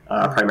decision,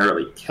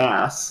 primarily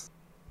Cass.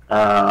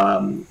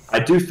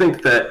 I do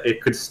think that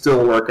it could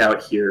still work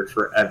out here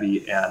for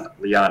Evie and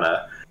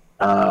Liana.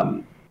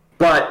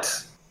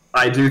 But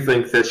I do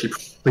think that she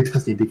probably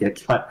does need to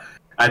get cut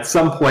at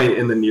some point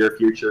in the near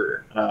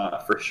future,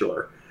 for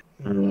sure.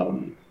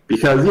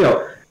 Because,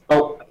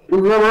 we're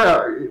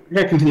going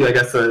to continue, I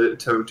guess, to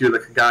do the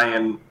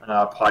Kagayan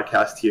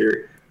podcast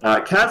here.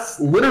 Cass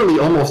literally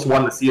almost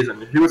won the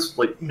season. He was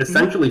like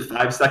essentially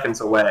 5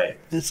 seconds away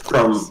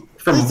from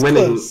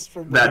winning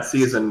that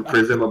season,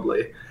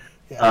 presumably.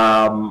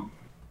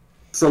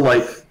 So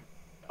like,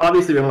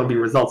 obviously we want to be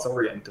results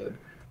oriented,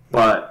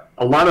 but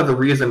a lot of the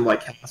reason why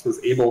Cass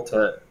was able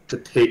to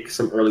take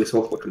some early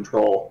social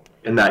control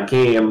in that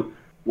game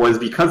was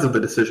because of the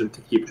decision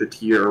to keep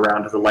J'Tia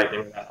around as a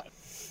lightning rod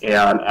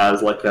and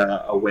as like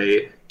a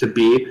way to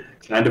be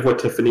kind of what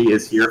Tiffany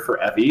is here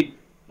for Evie,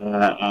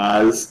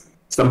 as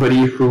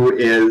somebody who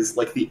is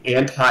like the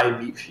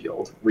anti-meat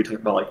shield. We talk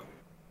about like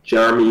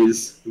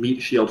Jeremy's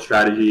meat shield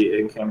strategy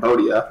in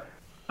Cambodia,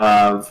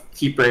 of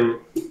keeping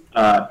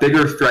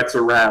bigger threats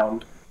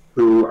around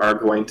who are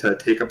going to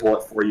take a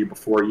bullet for you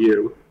before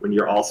you when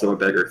you're also a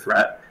bigger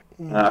threat.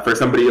 For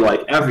somebody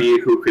like Evie,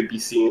 who could be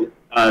seen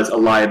as a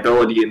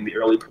liability in the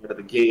early part of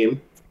the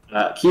game,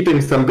 keeping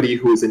somebody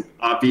who's an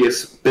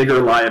obvious bigger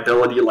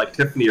liability like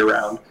Tiffany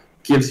around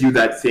gives you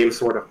that same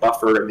sort of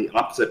buffer in the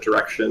opposite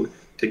direction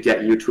to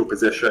get you to a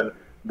position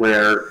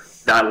where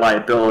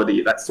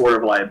that sort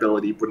of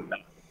liability wouldn't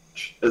matter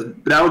much.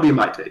 That would be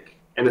my take.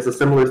 And it's a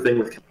similar thing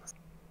with Cass.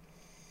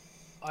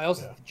 I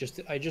also just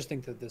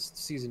think that this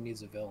season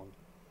needs a villain.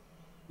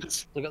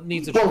 Like it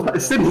needs a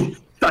Sydney.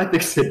 I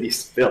think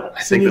Sydney's villain.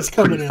 Sydney's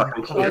coming in. I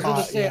was going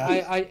to say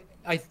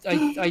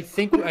I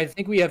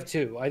think we have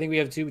two. I think we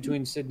have two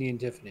between Sydney and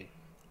Tiffany.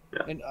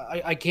 Yeah. And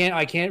I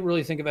can't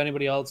really think of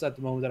anybody else at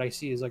the moment that I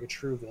see as like a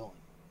true villain.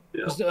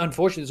 Yeah.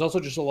 Unfortunately, there's also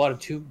just a lot of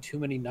too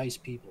many nice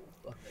people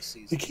on this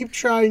season. They keep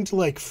trying to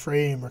like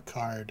frame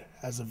Ricard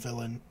as a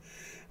villain.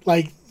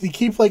 Like they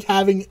keep like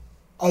having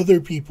other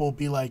people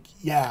be like,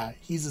 yeah,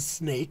 he's a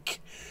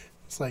snake.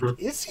 It's like,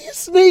 is he a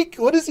snake?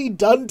 What has he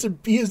done to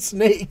be a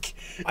snake?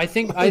 I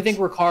think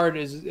Ricard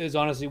is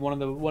honestly one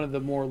of the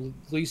more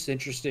least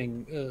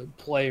interesting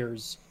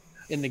players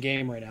in the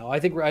game right now. I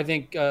think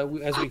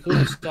as we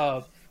clearly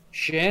saw,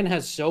 Shan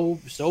has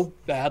so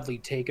badly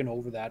taken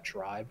over that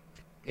tribe.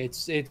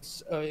 It's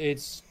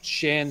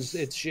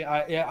Shan's.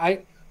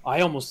 I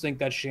almost think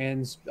that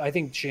Shan's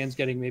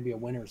getting maybe a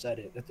winner's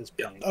edit at this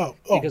point.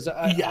 Because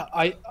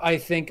I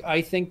think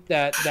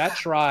that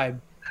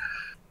tribe.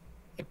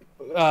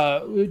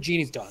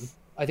 Genie's done.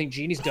 I think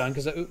Genie's done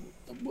because.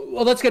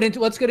 Well, let's get into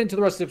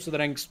the rest of it so that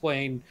I can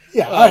explain.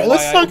 Yeah, all right.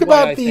 Let's talk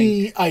about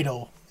the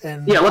idol.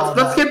 And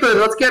let's get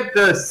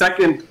the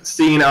second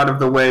scene out of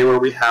the way where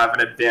we have an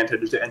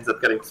advantage that ends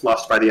up getting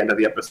flushed by the end of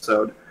the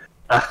episode,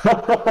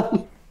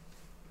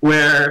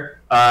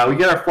 where we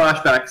get our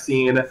flashback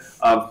scene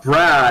of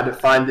Brad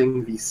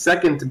finding the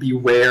second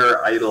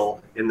Beware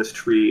idol in this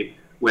tree,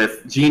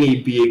 with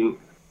Genie being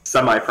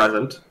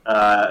semi-present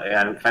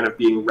and kind of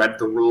being read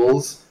the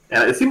rules.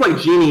 And it seemed like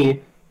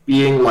Genie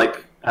being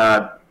like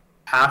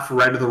half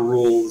read the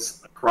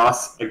rules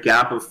across a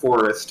gap of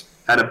forest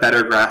had a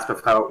better grasp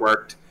of how it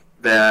worked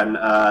than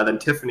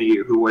Tiffany,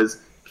 who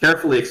was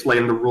carefully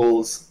explaining the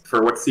rules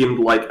for what seemed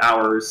like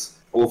hours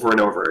over and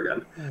over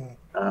again.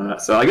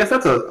 So I guess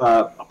that's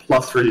a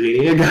plus for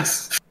Genie, I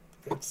guess.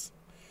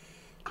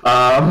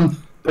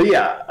 But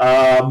yeah,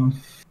 I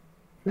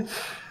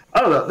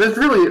don't know. There's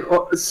really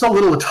so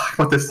little to talk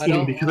about this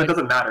scene because it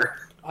doesn't matter.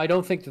 I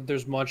don't think that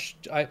there's much.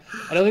 I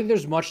don't think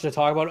there's much to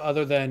talk about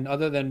other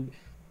than.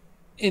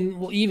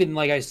 Even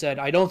like I said,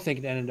 I don't think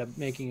it ended up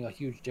making a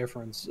huge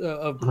difference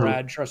of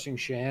Brad trusting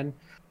Shan.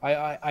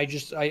 I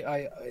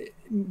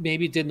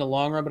maybe it did in the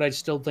long run, but I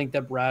still think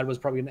that Brad was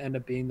probably going to end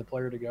up being the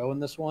player to go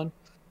in this one.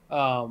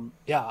 I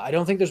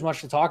don't think there's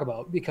much to talk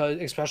about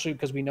especially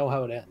because we know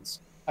how it ends.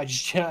 I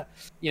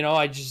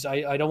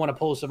don't want to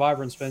pull a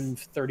Survivor and spend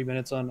 30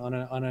 minutes on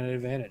an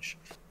advantage.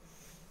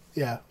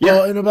 Yeah.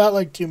 Well, in about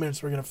like 2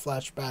 minutes, we're going to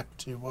flash back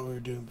to what we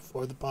were doing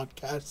before the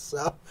podcast.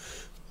 So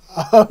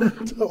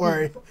don't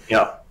worry.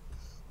 Yeah.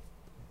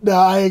 No,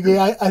 I agree.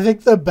 I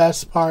think the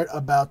best part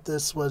about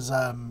this was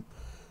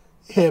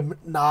him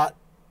not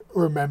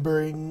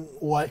remembering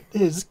what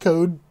his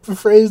code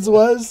phrase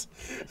was.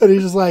 And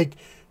he's just like,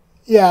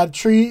 yeah,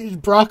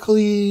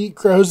 broccoli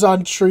grows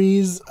on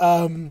trees.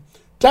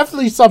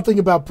 Definitely something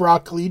about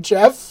broccoli,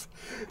 Jeff.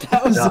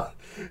 That was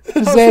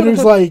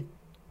Xander's like,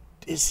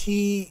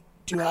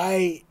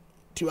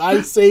 do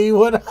I say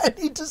what I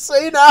need to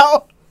say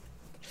now?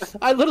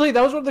 That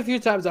was one of the few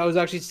times I was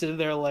actually sitting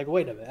there like,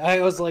 wait a minute. I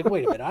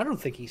don't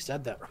think he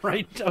said that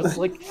right. I was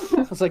like,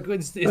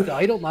 is the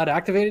idol not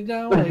activated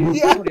now? Like,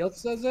 somebody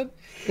else says it?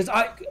 Because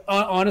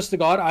honest to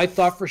God, I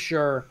thought for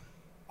sure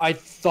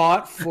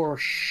Xander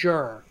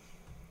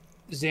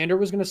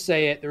was going to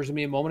say it. There was going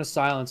to be a moment of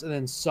silence, and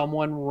then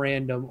someone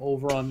random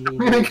over on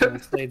Lulu was going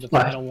to say the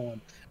final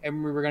one,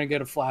 and we were going to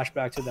get a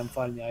flashback to them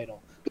finding the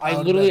idol.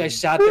 I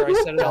sat there. I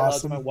said it out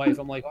loud to my wife.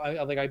 I'm like,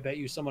 I bet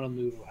you someone on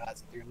Lulu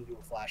has it. They're going to do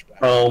a flashback.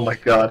 Oh my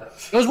god!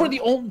 It was one of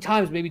the only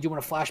times maybe doing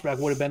a flashback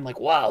would have been like,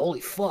 wow,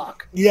 holy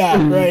fuck.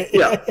 Yeah, right.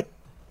 Yeah,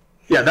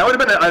 that would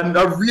have been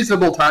a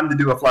reasonable time to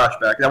do a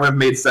flashback. That would have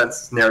made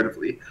sense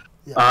narratively.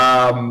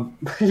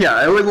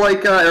 Yeah, it was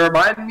like it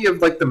reminded me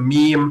of like the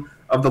meme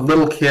of the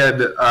little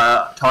kid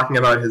talking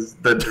about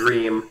the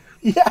dream.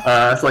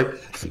 Yeah. It's like,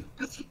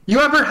 you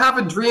ever have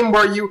a dream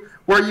where you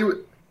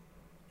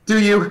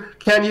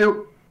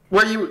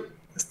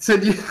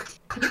said you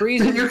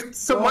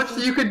so much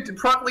that you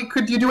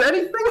could you do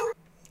anything?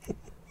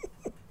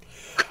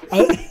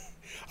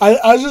 I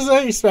was just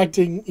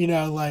expecting,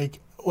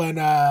 like when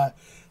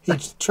he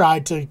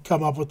tried to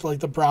come up with like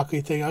the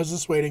broccoli thing. I was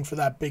just waiting for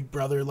that Big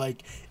Brother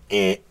like,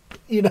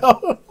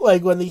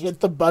 like when they hit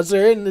the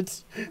buzzer and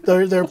it's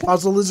their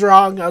puzzle is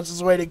wrong. I was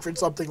just waiting for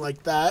something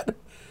like that.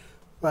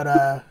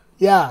 But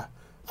yeah,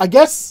 I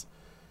guess.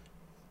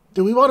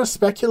 Do we want to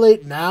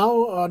speculate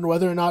now on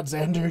whether or not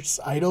Xander's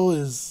idol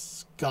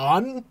is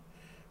gone?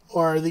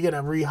 Or are they going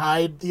to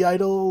re-hide the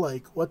idol?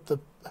 Like, what the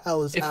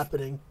hell is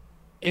happening?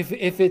 If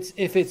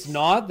it's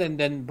not,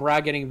 then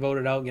Brad getting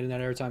voted out, getting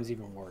that airtime is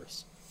even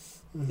worse.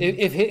 Mm-hmm.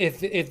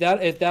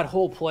 If that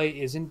whole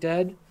play isn't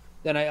dead,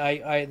 then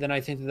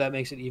I think that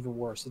makes it even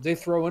worse. If they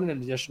throw in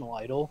an additional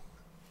idol,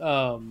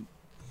 I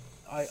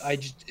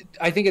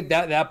think at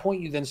that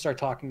point you then start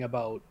talking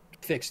about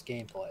fixed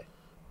gameplay.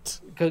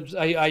 Because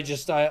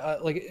I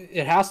like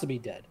it has to be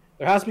dead.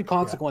 There has to be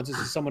consequences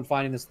to someone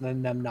finding this and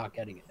then them not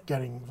getting it.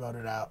 Getting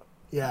voted out.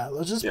 Yeah,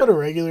 let's just put a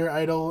regular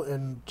idol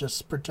and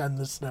just pretend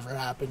this never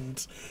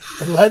happened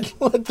and let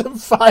them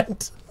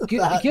find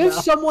Give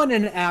someone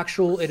an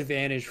actual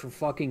advantage for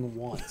fucking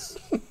once.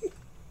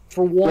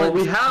 For once.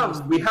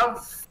 Well, we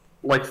have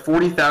like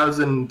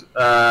 40,000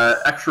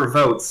 extra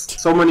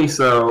votes. So many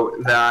so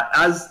that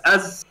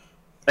as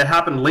it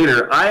happened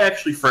later, I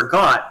actually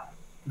forgot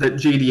that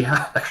JD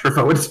had extra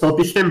votes, so it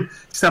became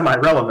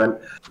semi-relevant.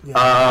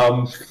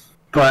 Yeah.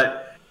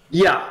 But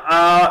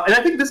yeah, and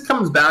I think this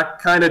comes back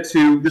kind of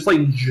to just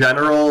like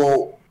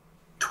general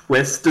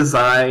twist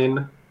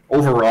design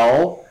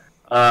overall.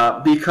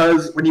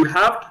 because when you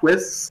have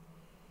twists,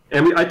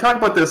 and I talk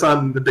about this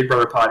on the Big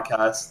Brother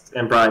podcast,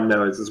 and Brian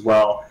knows as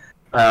well,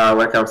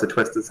 when it comes to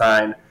twist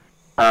design.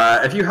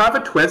 If you have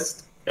a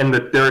twist and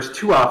there's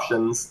two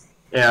options,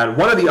 and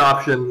one of the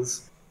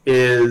options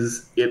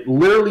is it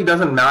literally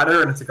doesn't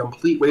matter and it's a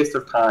complete waste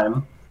of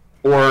time,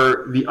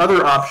 or the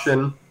other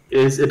option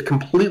is it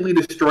completely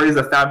destroys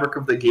the fabric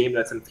of the game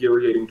that's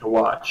infuriating to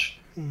watch.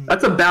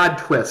 That's a bad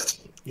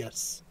twist.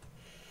 Yes.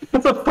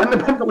 That's a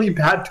fundamentally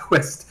bad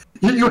twist.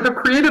 You have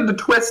created a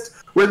twist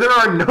where there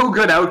are no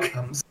good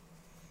outcomes.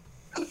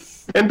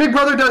 And Big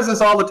Brother does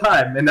this all the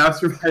time, and now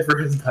Survivor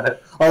has done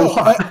it a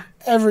lot.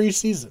 Every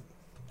season.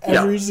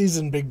 Every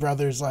season, Big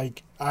Brother's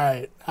like, all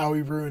right, how are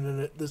we ruining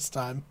it this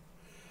time?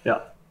 Yeah.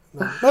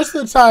 Most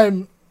of the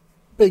time,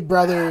 Big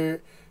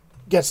Brother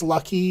gets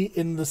lucky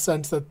in the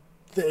sense that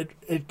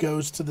it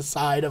goes to the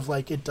side of,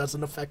 like, it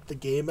doesn't affect the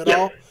game at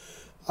all.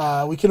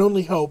 We can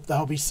only hope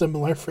that'll be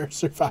similar for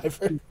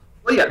Survivor.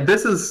 Well, yeah,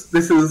 this is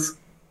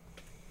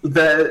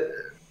the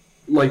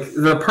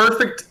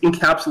perfect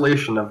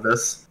encapsulation of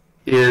this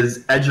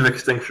is Edge of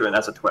Extinction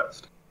as a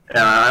twist. And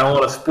I don't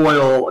want to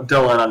spoil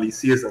Dylan on these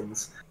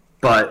seasons,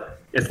 but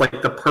it's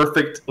like the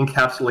perfect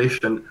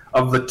encapsulation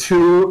of the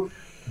two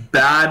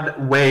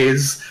bad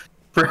ways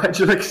for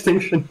Edge of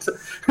Extinction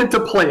to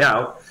play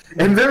out.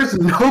 And there's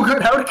no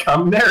good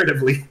outcome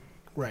narratively.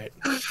 Right.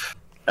 All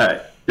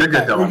right. You're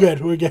good,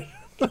 Dylan. We're good.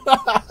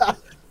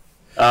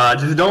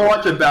 Just don't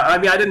watch it back. I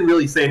mean, I didn't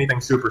really say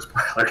anything super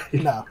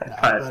spoilery. No,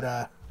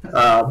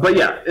 but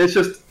yeah, it's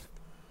just...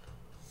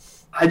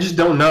 I just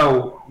don't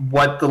know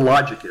what the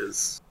logic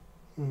is.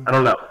 I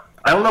don't know.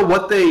 I don't know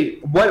what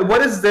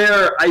is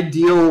their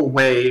ideal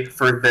way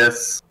for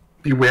this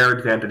Beware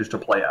advantage to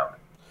play out.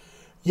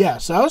 Yeah,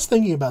 so I was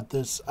thinking about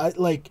this.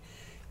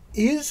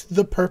 Is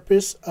the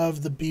purpose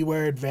of the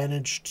Beware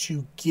advantage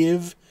to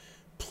give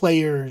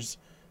players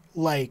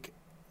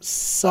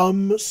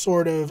some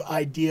sort of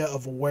idea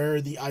of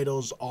where the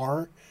idols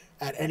are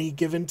at any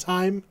given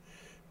time?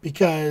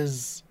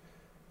 Because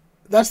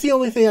that's the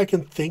only thing I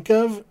can think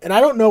of, and I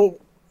don't know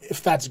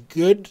if that's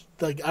good.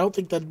 I don't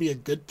think that'd be a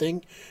good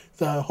thing.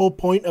 The whole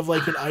point of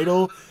an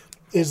idol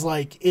is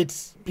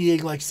it's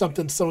being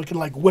something someone can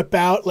whip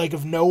out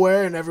of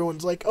nowhere, and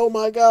everyone's like, "Oh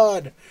my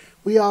god,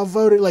 we all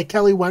voted."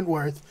 Kelly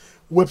Wentworth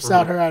whips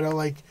out her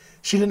idol.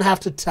 She didn't have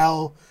to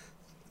tell,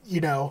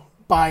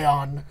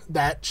 Bion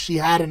that she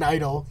had an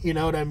idol. You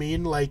know what I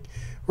mean?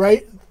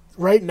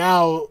 Right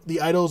now,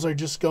 the idols are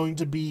just going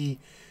to be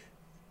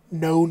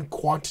known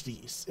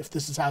quantities if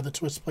this is how the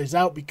twist plays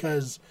out,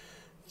 because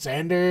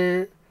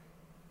Xander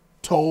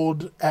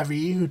told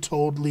Evie, who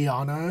told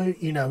Liana,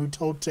 who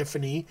told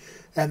Tiffany,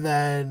 and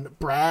then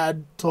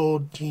Brad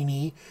told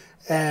Jeannie,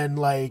 and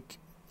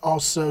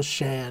also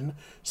Shan.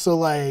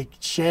 So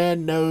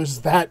Shan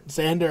knows that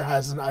Xander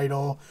has an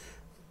idol.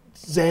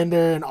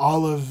 Xander and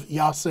all of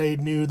Yase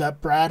knew that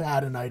Brad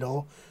had an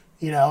idol,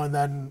 and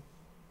then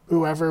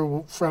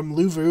whoever from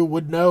Luvu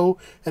would know,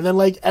 and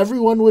then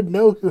everyone would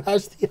know who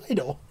has the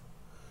idol.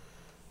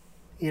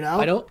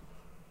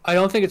 I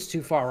don't think it's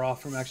too far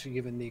off from actually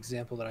giving the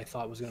example that I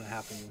thought was going to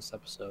happen in this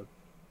episode.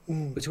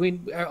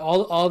 Between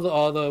all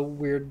the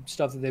weird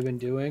stuff that they've been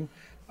doing,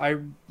 I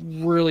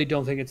really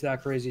don't think it's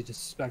that crazy to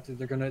suspect that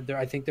they're gonna.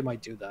 I think they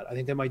might do that. I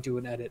think they might do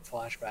an edit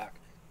flashback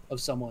of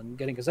someone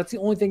getting, because that's the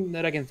only thing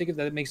that I can think of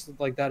that makes it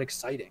that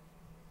exciting.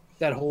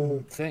 That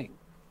whole thing.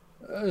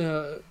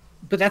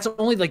 But that's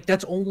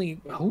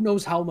only who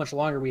knows how much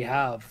longer we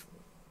have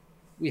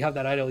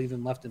that idol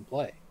even left in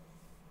play.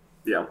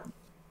 Yeah.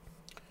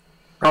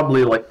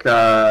 Probably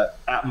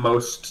at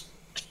most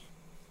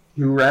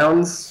 2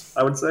 rounds,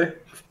 I would say.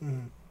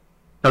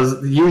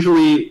 Because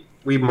usually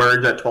we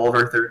merge at 12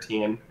 or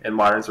 13 in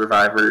Modern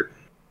Survivor.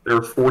 There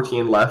are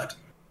 14 left.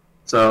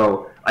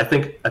 So I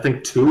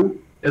think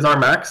 2 is our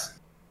max.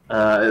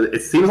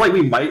 It seems like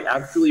we might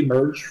actually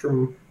merge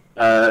from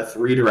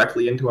 3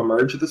 directly into a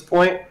merge at this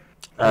point.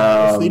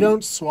 If we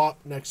don't swap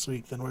next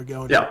week, then we're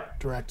going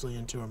directly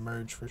into a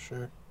merge for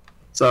sure.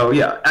 So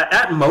yeah,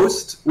 at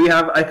most we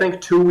have, I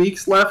think, 2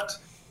 weeks left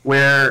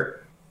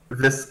where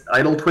this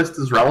idol twist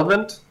is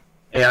relevant,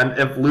 and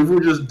if Luvu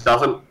just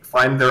doesn't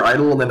find their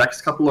idol in the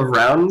next couple of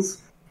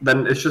rounds,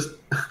 then it's just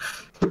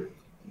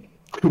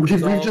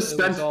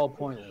It's all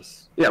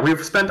pointless. Yeah,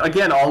 we've spent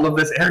again all of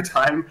this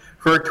airtime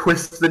for a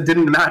twist that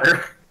didn't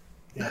matter.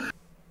 Yeah.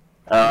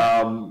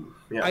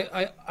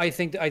 I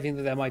think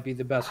that might be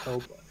the best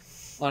hope,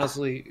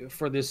 honestly,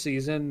 for this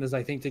season, is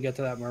I think to get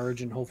to that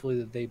merge and hopefully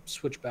that they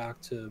switch back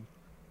to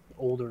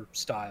older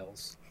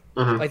styles.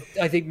 I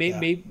think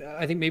maybe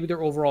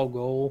their overall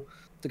goal,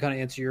 to kind of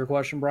answer your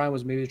question, Brian,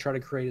 was maybe to try to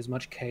create as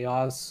much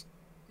chaos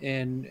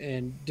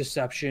and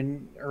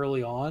deception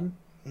early on,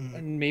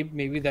 and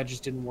maybe that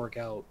just didn't work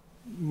out.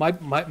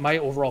 My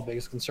overall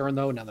biggest concern,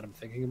 though, now that I'm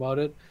thinking about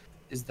it,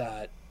 is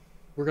that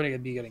we're going to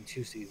be getting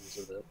 2 seasons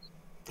of this,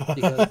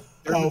 because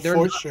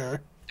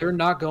they're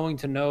not going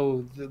to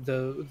know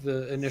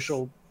the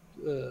initial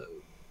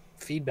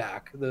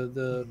feedback,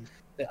 the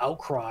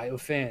outcry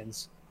of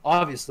fans,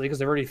 obviously, because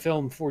they've already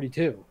filmed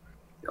 42.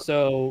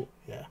 So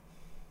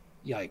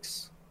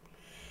Yikes.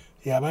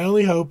 Yeah, my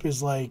only hope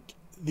is like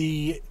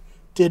the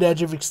did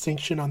Edge of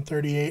Extinction on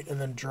 38 and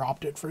then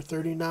dropped it for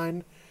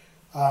 39,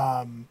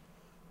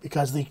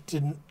 because they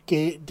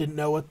didn't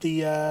know what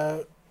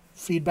the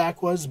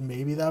feedback was.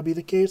 Maybe that'll be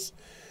the case.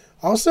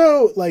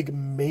 Also, like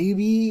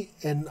maybe,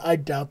 and I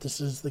doubt this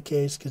is the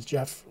case because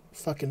Jeff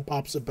fucking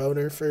pops a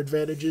boner for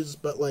advantages,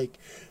 but like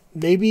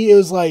maybe it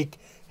was like,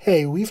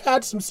 hey, we've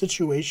had some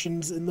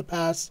situations in the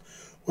past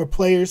where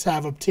players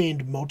have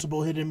obtained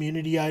multiple hit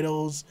immunity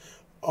idols.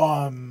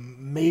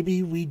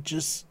 Maybe we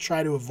just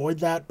try to avoid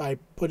that by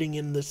putting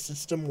in the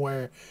system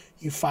where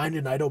you find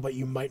an idol, but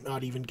you might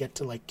not even get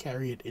to like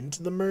carry it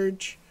into the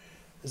merge.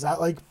 Is that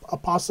like a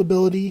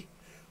possibility?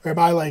 Or am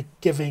I like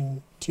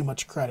giving too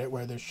much credit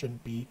where there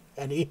shouldn't be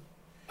any?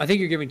 I think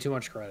you're giving too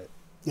much credit.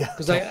 Yeah.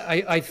 Because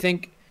I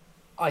think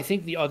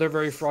the other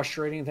very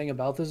frustrating thing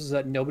about this is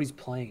that nobody's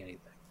playing anything.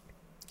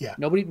 Yeah.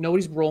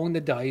 Nobody's rolling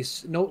the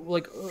dice. No,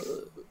 like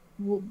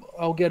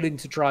I'll get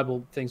into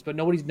tribal things, but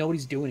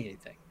nobody's doing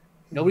anything.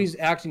 Nobody's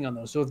acting on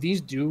those. So if these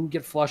do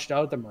get flushed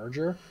out at the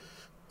merger,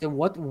 then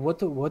what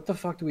the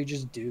fuck do we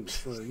just do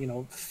for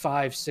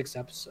 5-6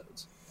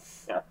 episodes?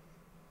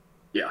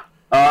 Yeah.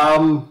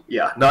 No,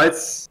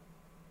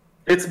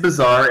 it's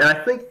bizarre, and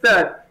I think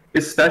that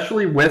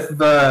especially with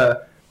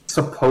the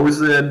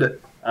supposed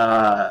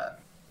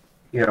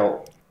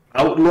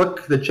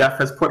outlook that Jeff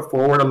has put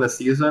forward on the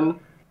season,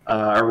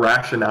 a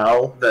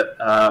rationale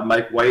that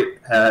Mike White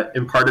had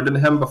imparted in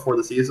him before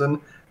the season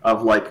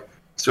of like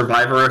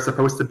Survivor is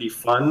supposed to be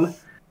fun,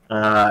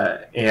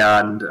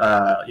 and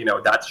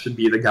that should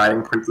be the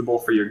guiding principle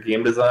for your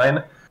game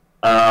design.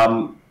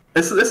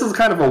 This is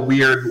kind of a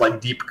weird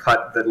like deep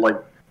cut that like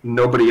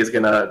nobody is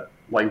gonna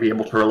like be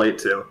able to relate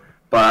to.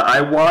 But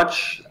I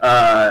watch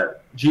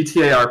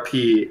GTA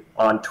RP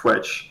on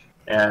Twitch,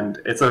 and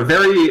it's a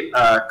very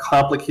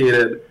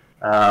complicated,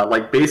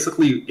 like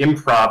basically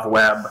improv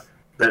web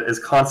that is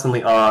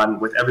constantly on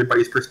with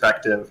everybody's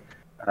perspective.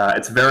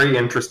 It's very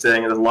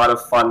interesting. There's a lot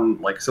of fun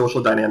like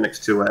social dynamics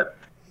to it,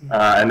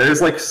 and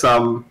there's like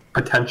some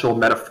potential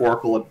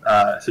metaphorical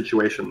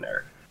situation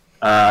there.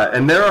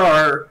 And there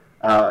are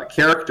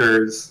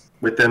characters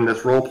within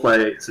this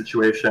roleplay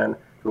situation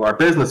who are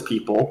business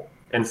people,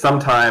 and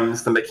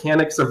sometimes the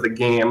mechanics of the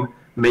game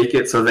make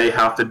it so they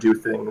have to do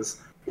things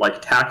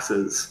like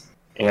taxes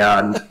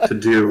and to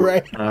do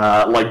Right.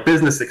 like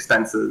business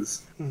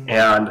expenses.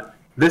 And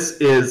this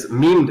is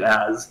memed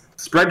as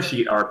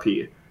spreadsheet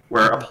RP,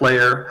 where a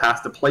player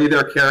has to play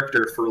their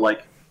character for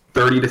like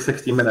 30 to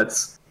 60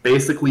 minutes,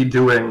 basically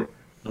doing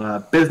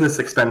business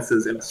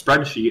expenses in a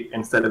spreadsheet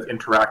instead of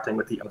interacting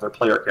with the other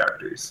player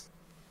characters.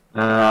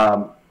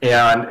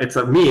 And it's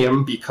a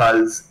meme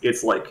because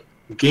it's like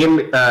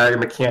game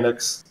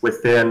mechanics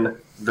within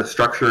the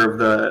structure of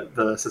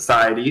the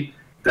society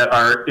that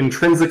are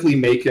intrinsically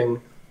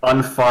making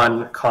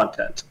unfun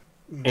content.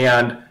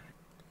 And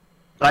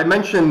I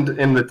mentioned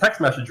in the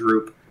text message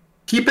group,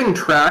 keeping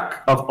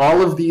track of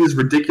all of these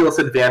ridiculous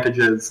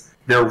advantages,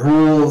 their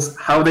rules,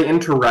 how they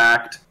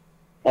interact,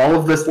 all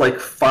of this like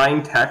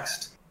fine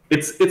text,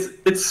 it's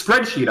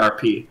spreadsheet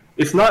RP.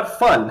 It's not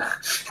fun.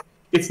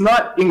 It's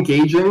not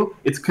engaging.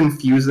 It's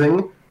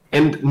confusing,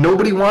 and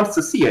nobody wants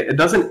to see it. It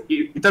doesn't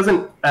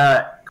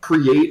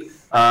create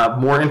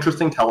more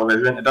interesting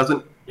television. It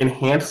doesn't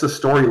enhance the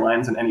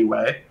storylines in any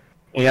way.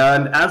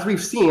 And as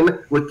we've seen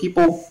with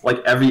people like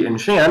Evie and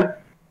Shan,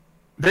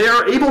 they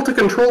are able to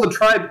control the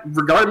tribe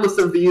regardless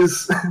of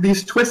these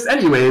twists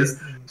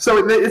anyways.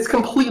 So it's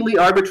completely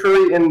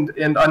arbitrary and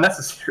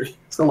unnecessary.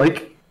 So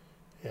like,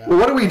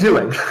 what are we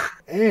doing?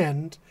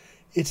 And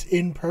it's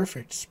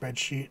imperfect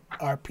spreadsheet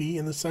RP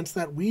in the sense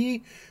that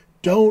we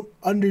don't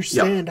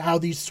understand how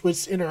these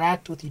twists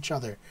interact with each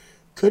other.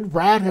 Could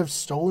Brad have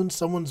stolen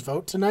someone's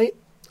vote tonight?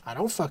 I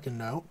don't fucking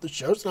know. The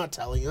show's not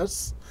telling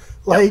us.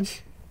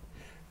 Like,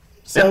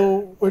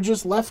 so we're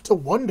just left to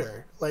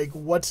wonder, like,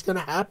 what's going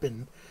to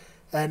happen.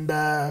 And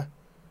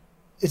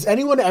is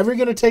anyone ever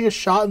going to take a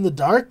shot in the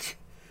dark?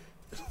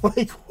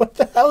 Like, what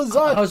the hell is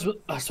on? I was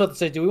about to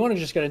say, do we want to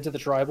just get into the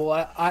tribal?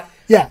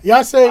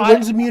 Yase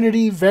wins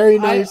immunity. Very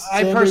nice.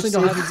 I personally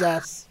don't have his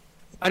ass.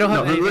 I don't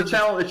have anything.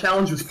 The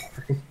challenge was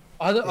boring.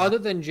 Other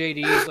than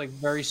JD's like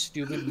very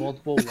stupid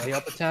multiple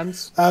layup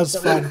attempts. That was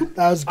fun.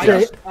 That was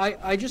great.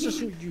 I just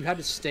assumed you had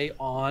to stay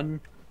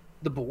on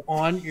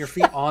your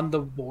feet on the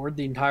board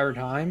the entire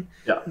time.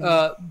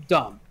 Yeah.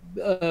 Dumb.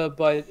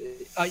 But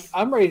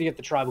I'm ready to get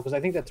the tribal because I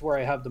think that's where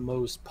I have the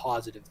most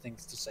positive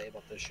things to say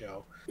about this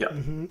show. Yeah.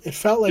 Mm-hmm. It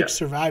felt like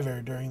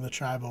Survivor during the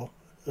tribal.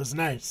 It was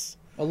nice.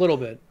 A little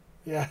bit.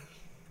 Yeah.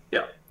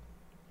 Yeah.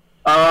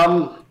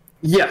 Well,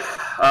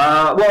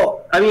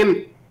 I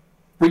mean,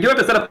 we do have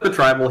to set up the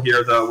tribal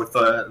here, though, with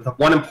the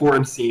one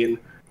important scene,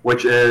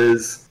 which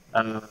is,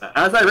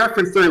 as I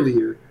referenced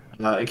earlier,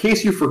 in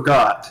case you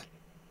forgot,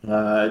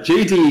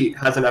 JD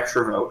has an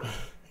extra vote,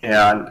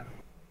 and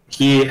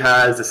he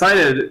has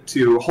decided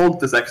to hold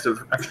this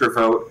extra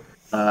vote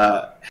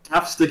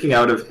half sticking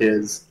out of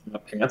his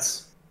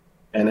pants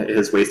and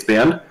his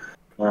waistband,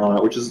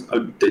 which is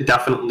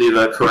definitely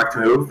the correct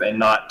move, and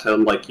not to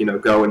like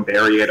go and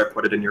bury it or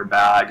put it in your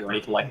bag or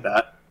anything like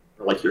that,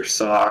 or like your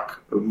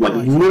sock, or like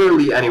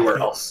literally anywhere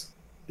else.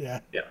 Yeah.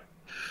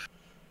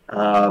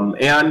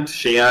 And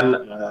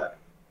Shan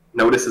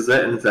notices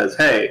it and says,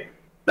 "Hey,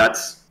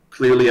 that's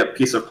clearly a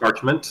piece of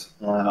parchment.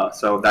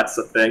 So that's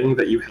the thing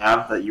that you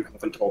have that you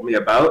haven't told me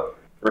about.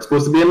 We're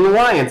supposed to be in an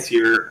alliance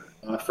here,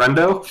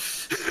 friendo."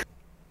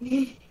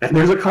 And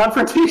there's a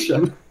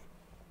confrontation.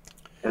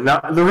 And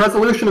now, the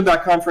resolution of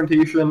that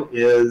confrontation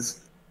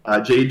is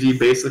JD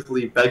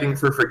basically begging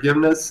for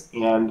forgiveness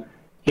and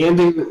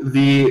handing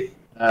the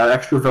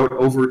extra vote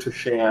over to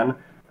Shan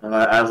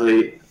as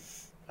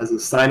a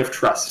sign of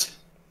trust.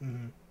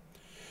 Mm-hmm.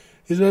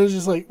 He's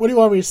just like, "What do you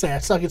want me to say? I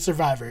suck at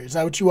Survivor. Is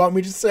that what you want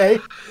me to say?"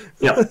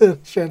 Yeah.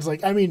 Shan's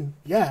like, "I mean,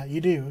 yeah,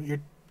 you do.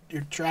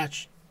 You're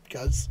trash,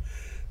 cuz."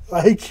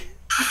 Like,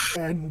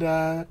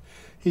 and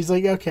he's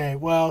like, "Okay,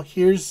 well,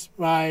 here's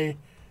my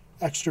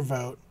extra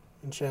vote."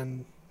 And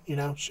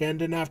Shan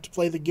didn't have to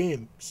play the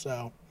game,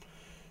 so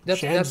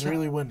Shan's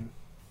really winning.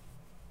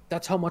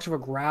 That's how much of a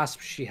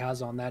grasp she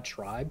has on that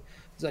tribe.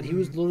 Is that he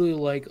was literally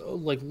like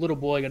little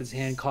boy got his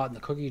hand caught in the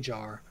cookie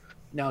jar.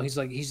 Now he's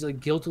like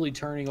guiltily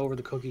turning over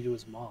the cookie to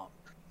his mom.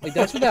 Like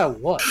that's what that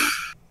was.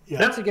 Yeah.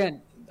 That's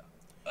again.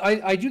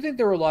 I do think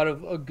there were a lot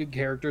of good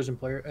characters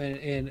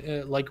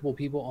and likable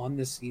people on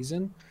this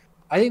season.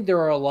 I think there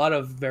are a lot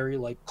of very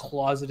like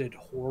closeted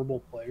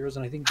horrible players,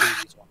 and I think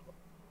JD's one of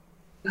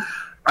them.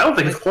 I don't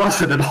think it's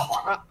closeted at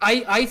all.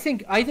 I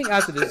think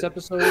after this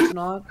episode it's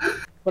not,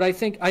 but I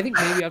think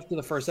maybe after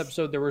the first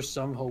episode there was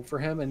some hope for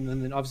him, and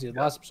then obviously the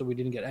last episode we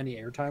didn't get any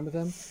airtime with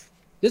him.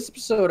 This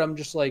episode I'm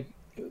just like,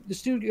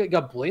 this dude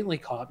got blatantly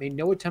caught, made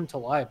no attempt to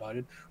lie about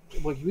it.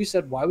 Like we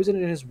said, why was it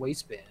in his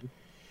waistband?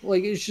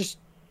 Like it's just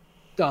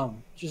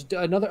dumb, just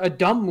a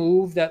dumb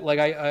move that like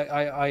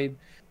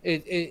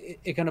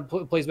it kind of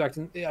plays back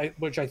to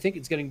which I think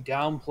it's getting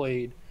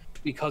downplayed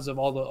because of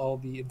all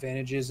the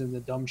advantages and the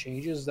dumb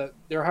changes that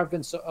there have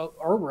been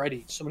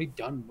already so many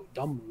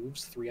dumb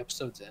moves 3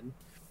 episodes in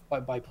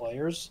by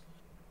players.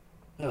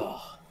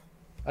 Ugh.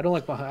 I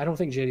don't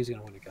think JD's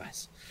gonna win it,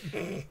 guys.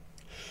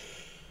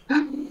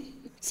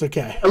 It's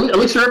okay. At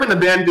least you're ripping the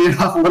Band-Aid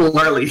off a little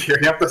early here.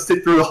 You have to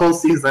sit through the whole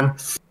season.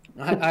 Since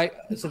I'm I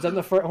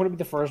want to be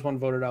the first one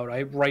voted out,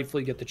 I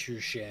rightfully get to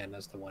choose Shan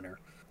as the winner.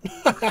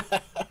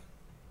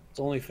 It's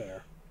only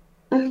fair.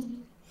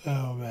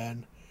 Oh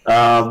man.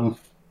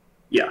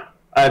 Yeah.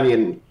 I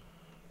mean,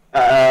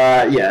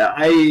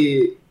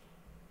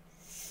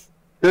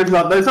 there's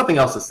nothing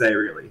else to say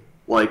really.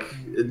 Like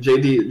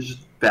JD is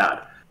just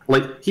bad.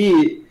 Like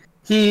he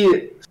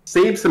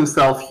saves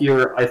himself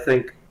here, I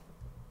think,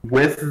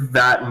 with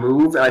that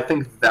move, and I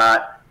think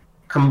that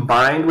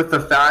combined with the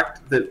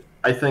fact that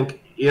I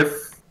think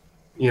if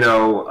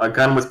a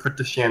gun was put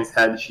to Shan's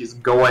head, she's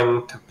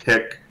going to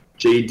pick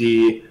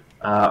JD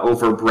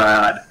over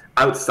Brad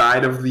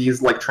outside of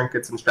these like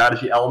trinkets and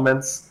strategy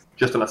elements,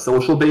 just on a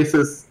social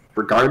basis,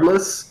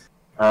 regardless.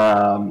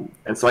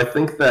 And so I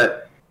think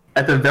that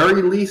at the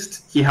very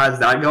least he has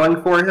that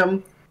going for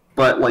him,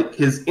 but like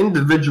his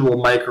individual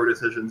micro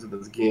decisions in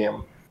this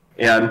game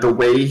and the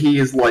way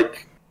he's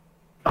like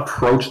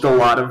approached a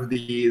lot of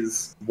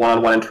these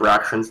one-on-one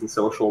interactions and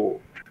social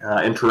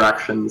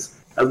interactions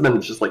has been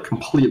just like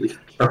completely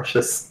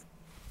atrocious.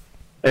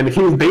 And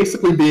he's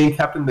basically being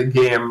kept in the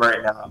game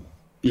right now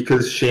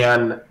because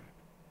Shan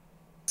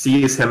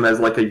sees him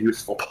as like a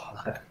useful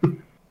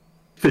pawn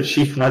that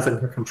she has in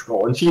her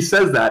control. And she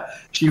says that.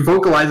 She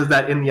vocalizes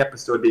that in the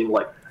episode, being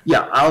like,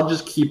 "Yeah, I'll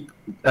just keep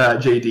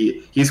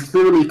JD. He's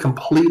clearly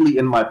completely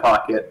in my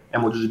pocket,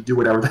 and we'll just do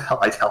whatever the hell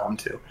I tell him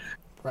to."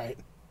 Right.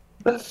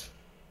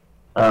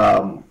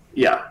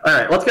 Yeah. All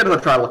right. Let's get to the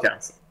tribal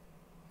council.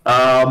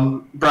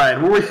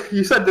 Brian,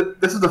 you said that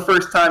this is the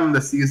first time in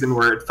the season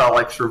where it felt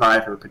like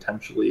Survivor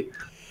potentially.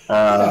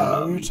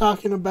 Yeah, we were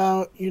talking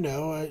about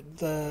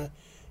the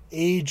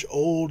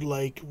age-old,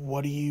 like,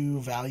 what do you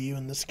value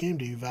in this game?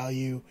 Do you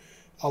value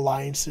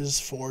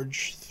alliances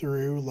forged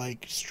through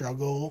like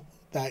struggle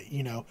that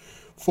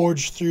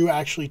forged through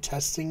actually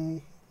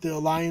testing the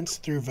alliance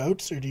through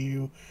votes, or do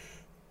you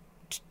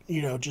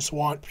just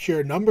want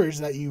pure numbers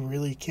that you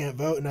really can't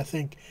vote? And I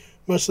think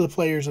most of the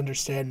players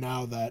understand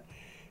now that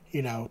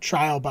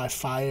trial by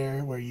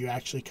fire, where you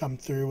actually come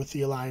through with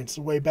the alliance, is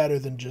way better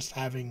than just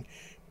having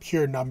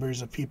pure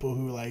numbers of people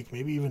who like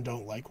maybe even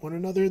don't like one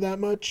another that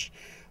much.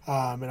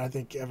 And I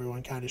think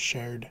everyone kind of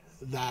shared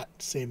that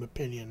same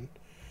opinion.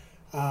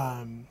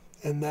 And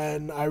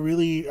then I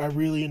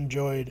really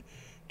enjoyed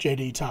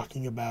JD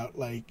talking about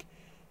like,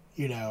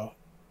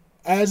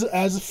 as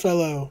a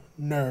fellow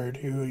nerd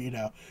who,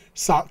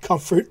 sought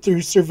comfort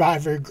through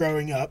Survivor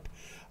growing up,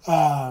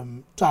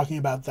 talking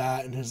about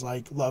that and his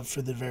like love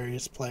for the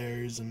various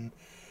players. And,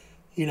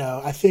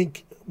 I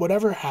think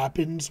whatever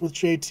happens with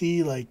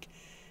JT, like,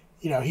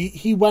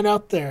 he went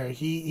out there,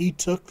 he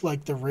took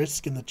like the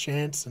risk and the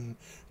chance and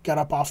got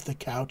up off the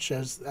couch,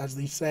 as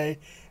they say,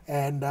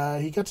 and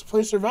he got to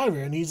play Survivor,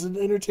 and he's an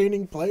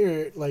entertaining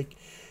player like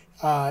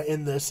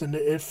in this, and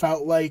it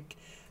felt like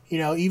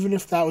even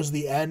if that was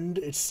the end,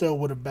 it still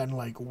would have been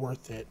like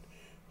worth it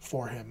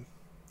for him.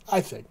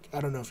 I think.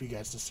 I don't know if you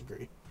guys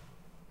disagree.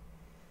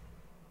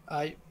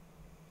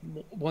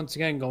 Once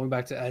again, going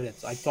back to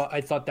edits, I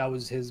thought that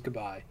was his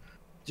goodbye.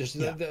 Just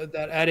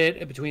that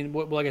edit between,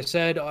 like I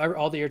said,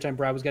 all the airtime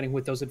Brad was getting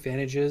with those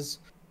advantages.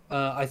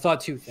 I thought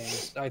two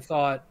things. I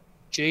thought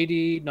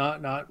JD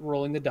not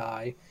rolling the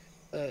die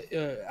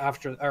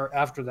after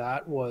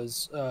that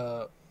was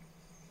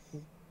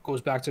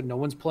goes back to no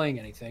one's playing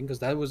anything, because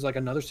that was like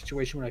another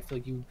situation where I feel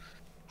like you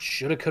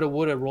shoulda, coulda,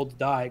 woulda rolled the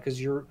die,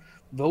 because your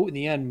vote in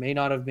the end may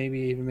not have maybe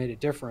even made a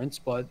difference,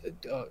 but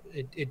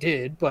it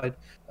did. But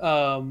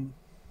I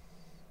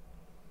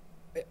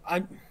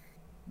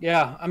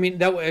mean,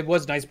 that it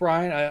was nice,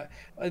 Brian.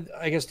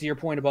 I guess to your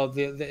point about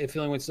the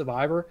feeling with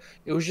Survivor,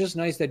 it was just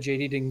nice that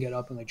JD didn't get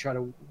up and like try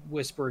to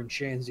whisper in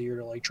Shan's ear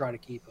to like try to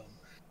keep him.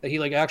 That he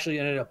like actually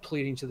ended up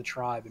pleading to the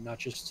tribe and not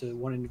just to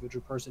one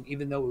individual person,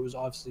 even though it was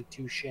obviously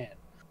to Shan.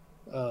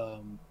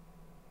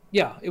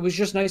 Yeah, it was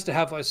just nice to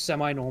have a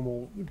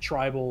semi-normal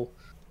tribal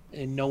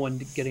and no one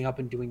getting up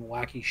and doing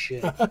wacky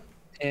shit.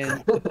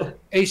 And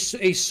a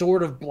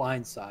sort of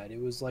blindside.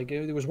 It was like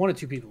there was one or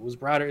two people. It was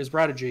Brad or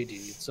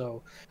JD.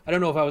 So I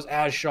don't know if I was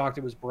as shocked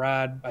it was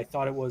Brad. I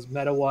thought it was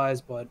meta-wise,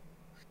 but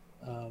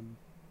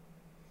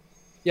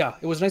yeah,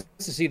 it was nice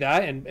to see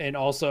that. And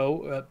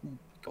also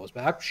goes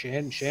back.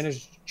 Shan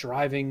is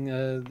driving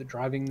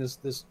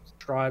this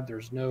tribe.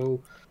 There's no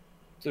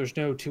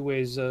two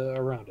ways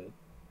around it.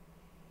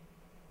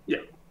 Yeah,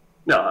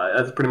 no,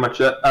 that's pretty much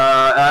it.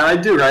 I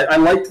do. Right, I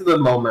liked the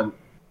moment,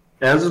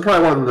 and this is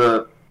probably one of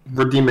the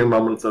redeeming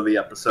moments of the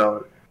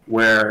episode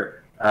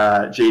where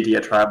JD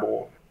at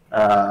Tribal,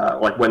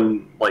 like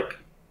when like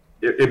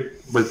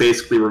it was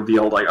basically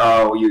revealed, like,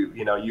 oh,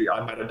 I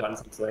might have done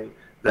something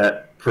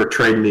that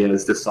portrayed me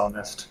as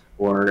dishonest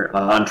or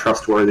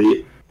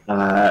untrustworthy,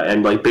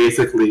 and like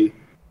basically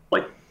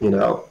like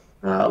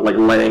like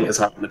laying his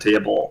heart on the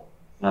table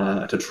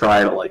to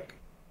try to like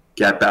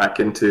get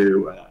back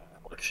into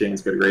like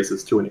Shane's good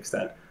graces to an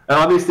extent. And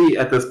obviously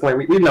at this point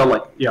we know,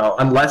 like,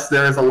 unless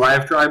there is a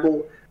live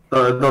Tribal,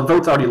 the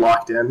vote's already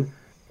locked in.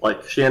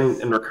 Like,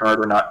 Shan and Ricard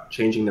were not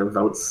changing their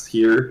votes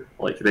here.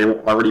 Like, they were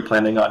already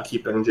planning on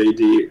keeping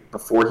JD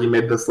before he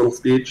made this little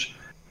speech.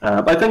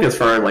 But I think as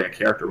far as like a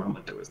character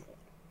moment, it was not.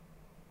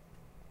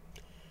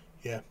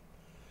 Yeah.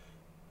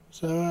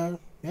 So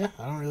yeah,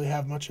 I don't really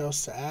have much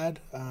else to add.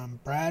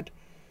 Brad,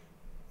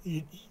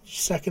 you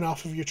second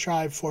off of your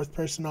tribe, fourth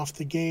person off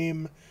the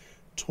game.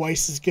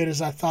 Twice as good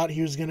as I thought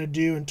he was going to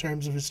do in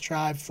terms of his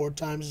tribe, 4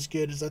 times as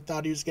good as I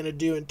thought he was going to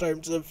do in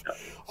terms of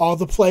all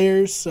the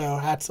players, so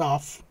hats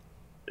off.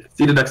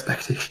 Exceeded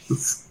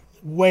expectations.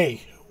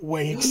 Way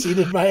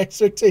exceeded my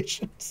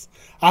expectations.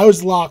 I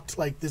was locked,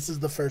 like, this is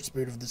the first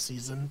boot of the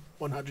season,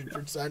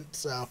 100%,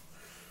 so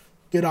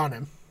good on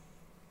him.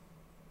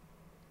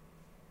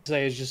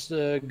 Say it's just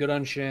good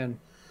on Shan.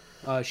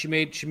 She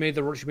made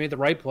the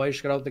right play.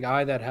 She got out the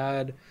guy that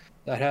had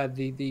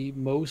the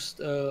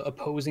most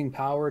opposing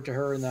power to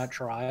her in that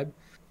tribe,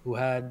 who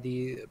had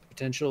the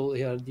potential,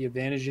 he had the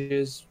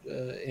advantages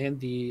and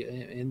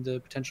the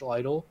potential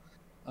idol.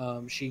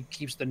 She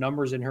keeps the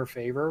numbers in her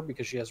favor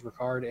because she has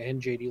Ricard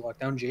and JD locked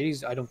down.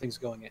 JD's I don't think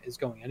is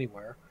going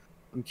anywhere.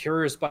 I'm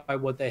curious by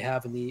what they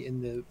have in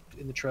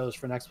the trailers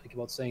for next week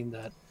about saying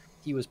that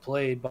he was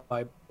played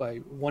by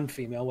one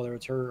female, whether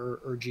it's her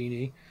or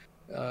Jeannie.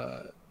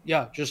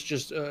 Yeah,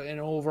 just an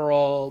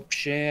overall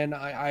Shan.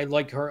 I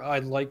like her. I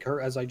like her,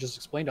 as I just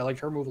explained. I liked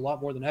her move a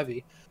lot more than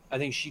Evie. I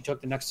think she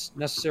took the next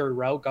necessary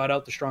route, got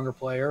out the stronger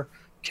player,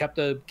 kept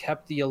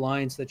the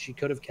alliance that she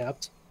could have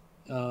kept,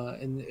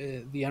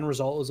 and the end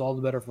result was all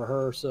the better for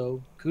her.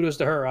 So kudos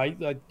to her. I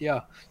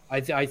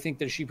think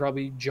that she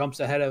probably jumps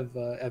ahead of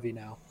Evie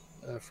now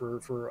for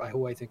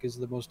who I think is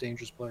the most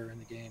dangerous player in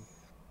the game.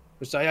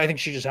 Because I think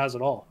she just has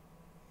it all.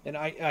 And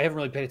I haven't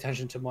really paid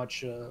attention to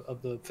much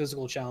of the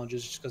physical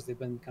challenges just because they've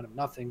been kind of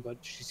nothing, but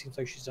she seems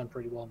like she's done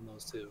pretty well in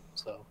those too.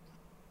 So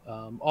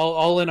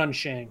all in on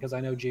Shan because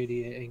I know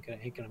JD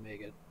ain't gonna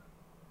make it.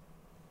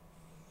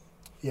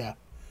 Yeah.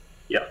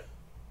 Yeah.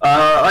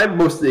 I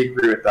mostly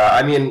agree with that.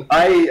 I mean,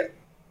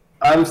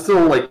 I'm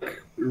still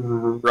like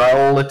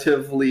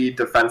relatively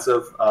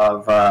defensive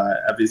of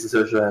Evie's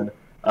decision,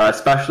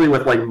 especially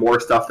with like more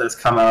stuff that's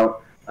come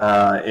out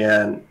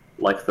and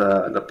like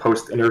the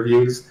post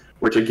interviews,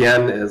 which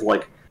again is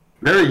like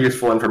very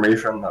useful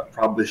information that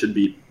probably should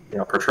be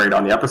portrayed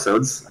on the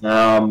episodes.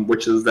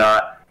 Which is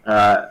that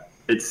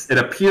it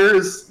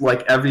appears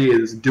like Evie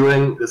is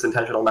doing this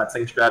intentional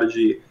netsing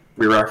strategy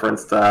we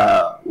referenced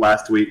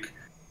last week,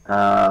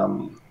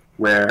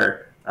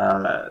 where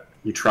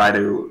you try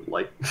to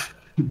like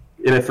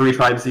in a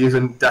 3-tribe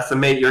season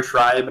decimate your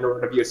tribe in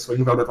order to be a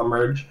swing vote at the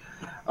merge.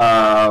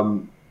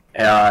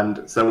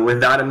 And so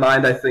with that in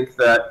mind, I think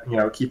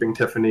that keeping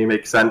Tiffany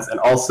makes sense. And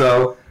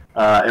also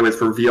it was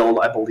revealed,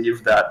 I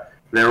believe, that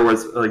there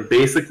was like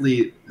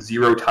basically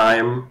zero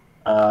time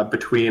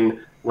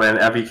between when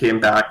Evie came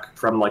back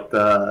from like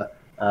the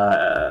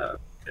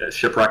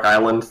Shipwreck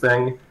Island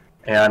thing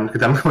and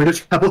because I'm going to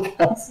tribal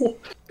council.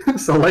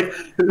 So like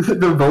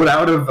the vote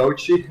out of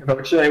Voce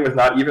was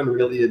not even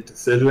really a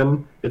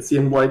decision. It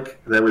seemed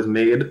like that was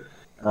made,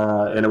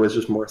 and it was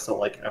just more so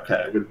like,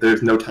 okay,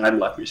 there's no time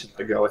left. We should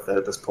go with it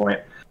at this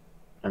point.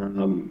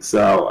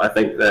 So I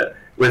think that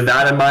with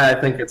that in mind, I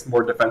think it's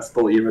more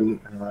defensible even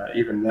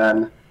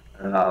then.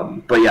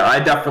 But yeah, I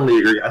definitely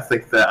agree. I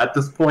think that at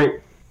this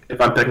point,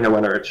 if I'm picking a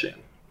winner, it's Shan.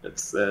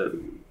 It's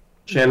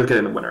Shan is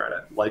getting the winner at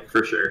it, like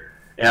for sure.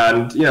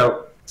 And you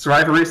know,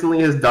 Survivor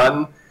recently has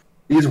done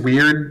these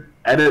weird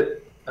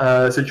edit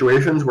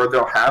situations where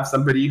they'll have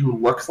somebody who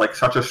looks like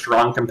such a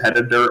strong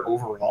competitor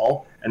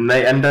overall, and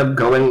they end up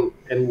going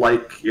in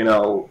like, you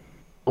know,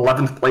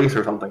 11th place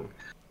or something.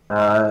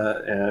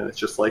 And it's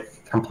just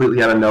like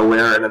completely out of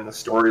nowhere, and then the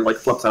story like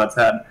flips on its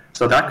head.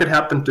 So that could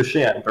happen to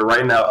Shan, but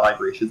right now I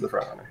agree she's the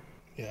front runner.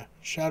 Yeah,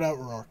 shout out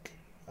Rourke.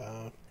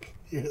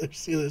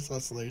 Steelers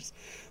Hustlers.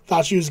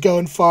 Thought she was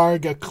going far,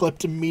 got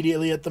clipped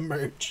immediately at the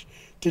merge.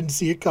 Didn't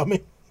see it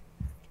coming.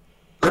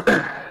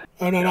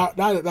 Oh no,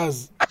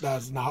 that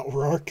was not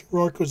Rourke.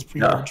 Rourke was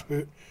pre-merge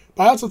boot.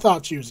 But I also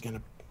thought she was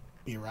gonna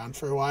be around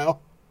for a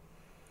while.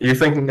 You're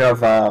thinking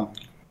of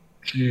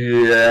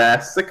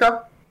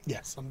Jessica?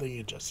 Yes, I'm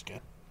thinking of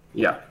Jessica.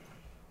 Yeah.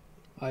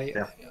 I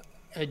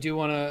do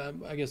want to,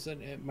 I guess,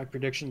 my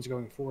predictions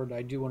going forward,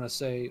 I do want to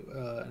say,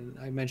 and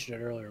I mentioned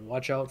it earlier,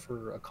 watch out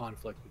for a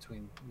conflict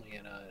between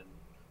Leanna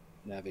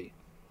and Evie.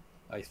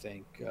 I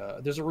think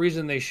there's a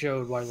reason they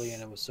showed why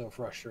Leanna was so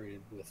frustrated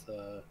with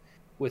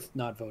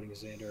not voting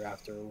Xander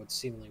after what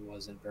seemingly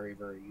wasn't very,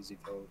 very easy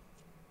vote.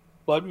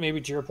 But maybe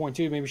to your point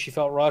too, maybe she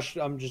felt rushed.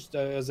 I'm just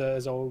as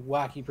a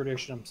wacky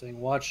prediction, I'm saying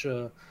watch.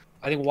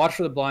 I think watch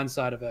for the blind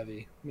side of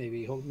Evie.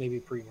 Maybe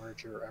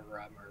pre-merge or ever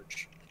at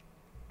merge.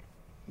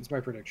 That's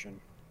my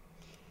prediction.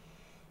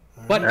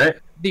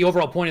 But the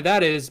overall point of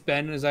that is,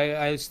 Ben, is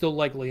I still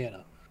like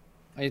Leanna.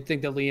 I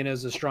think that Leanna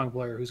is a strong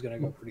player who's going to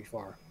go pretty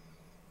far.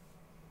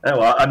 Yeah,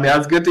 well, I mean,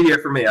 that's good to hear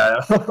from me.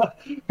 I'm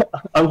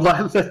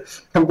glad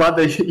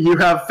that you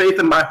have faith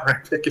in my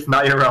pick, if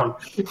not your own.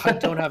 I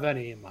don't have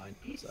any in mind.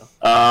 So.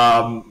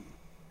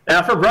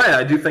 And for Brian,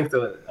 I do think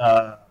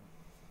that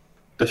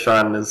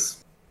Deshaun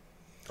is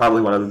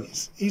probably one of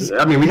the...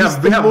 I mean, we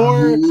have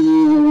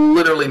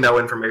literally no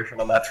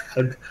information on that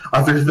tribe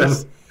other than...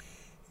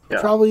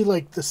 Probably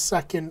like the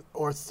second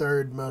or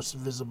third most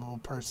visible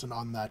person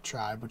on that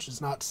tribe, which is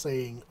not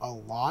saying a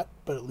lot,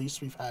 but at least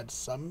we've had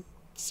some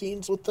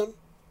scenes with them.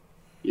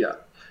 Yeah.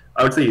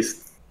 I would say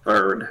he's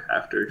third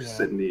after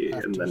Sydney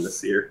and then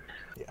Nasir.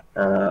 Yeah.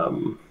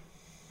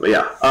 But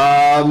yeah.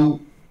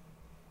 I'm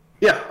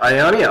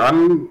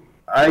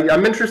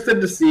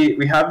interested to see.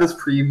 We have this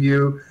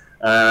preview.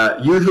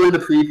 Usually the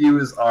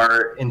previews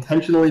are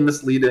intentionally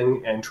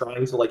misleading and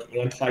trying to like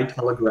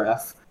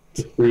anti-telegraph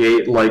to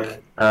create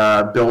like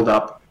build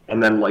up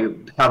and then like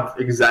have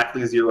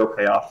exactly zero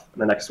payoff in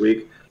the next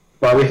week.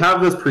 But we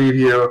have this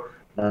preview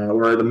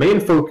where the main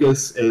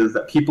focus is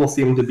that people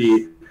seem to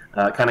be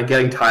kind of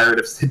getting tired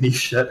of Sydney's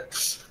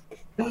shit.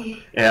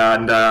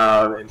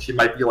 And she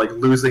might be like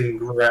losing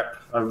grip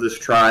of this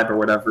tribe or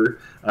whatever,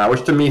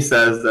 which to me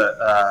says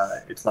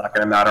that it's not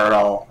going to matter at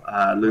all.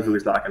 Lulu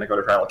is not going to go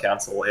to tribal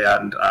council,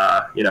 and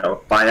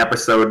by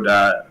episode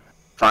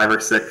 5 or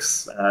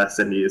 6,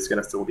 Sydney is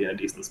going to still be in a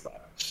decent spot.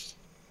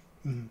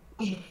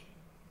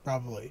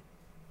 Probably.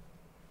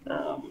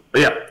 But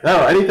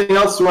yeah, anything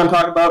else you want to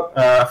talk about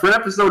for an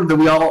episode that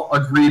we all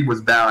agreed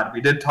was bad?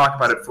 We did talk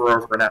about it for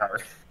over an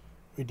hour.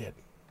 We did.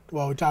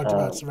 Well, we talked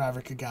about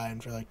Survivor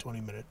Kagayan for like 20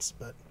 minutes,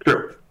 but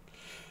true.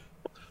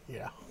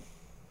 Yeah.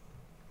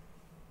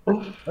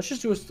 Let's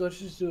just do a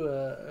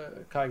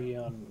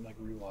Kagayan like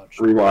rewatch.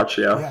 Rewatch,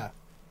 yeah. Yeah,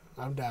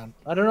 I'm down.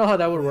 I don't know how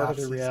that would work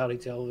with a reality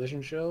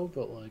television show,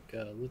 but like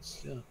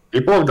let's. Yeah.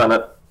 People have done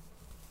it.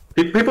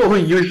 People who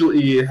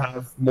usually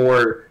have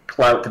more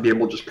clout to be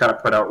able to just kind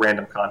of put out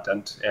random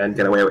content and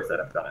get away with it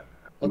have done it.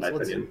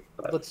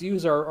 Let's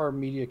use our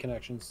media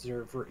connections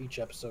for each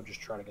episode.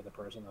 Just try to get the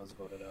person that was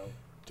voted out.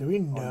 Do we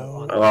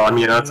know? Well, I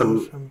mean, that's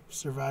from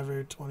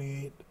Survivor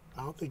 28.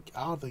 I don't think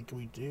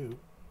we do.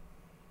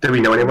 Did we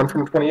know anyone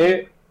from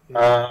 28?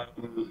 Yeah.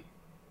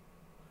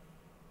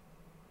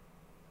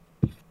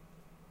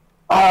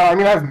 I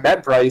mean, I've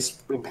met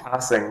Bryce in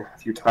passing a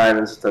few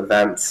times at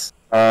events,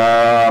 but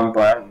I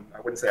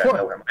wouldn't say I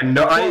know him. I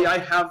know I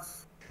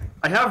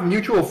have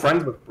mutual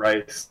friends with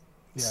Bryce.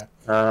 Yeah.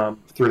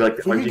 Through like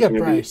the if we could get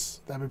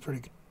Bryce, that'd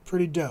be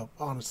pretty dope,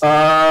 honestly.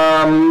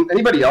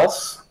 Anybody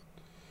else?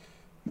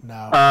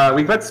 No.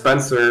 We met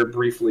Spencer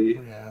briefly.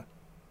 Yeah.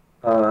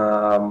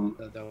 I don't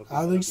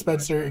think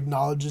Spencer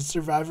acknowledges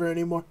Survivor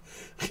anymore.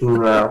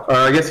 No.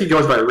 I guess he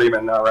goes by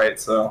Riemann now, right?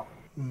 So.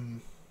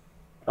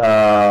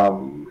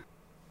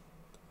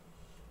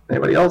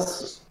 Anybody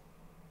else?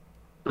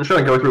 I'm trying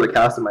to go through the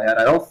cast in my head.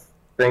 I don't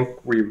think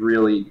we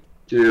really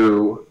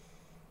do.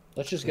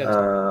 Let's just get.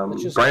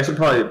 Bryce would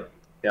probably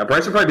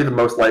be the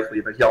most likely,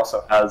 but he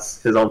also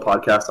has his own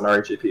podcast on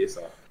RHAP.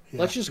 So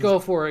let's just go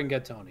for it and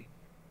get Tony.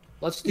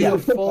 Let's do a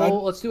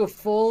full. Let's do a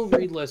full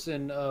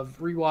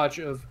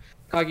rewatch of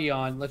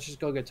Kagayan. Let's just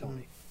go get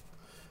Tony.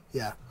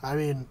 Yeah, I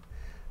mean,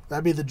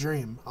 that'd be the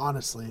dream.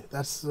 Honestly,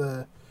 that's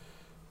the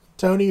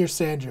Tony or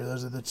Sandra.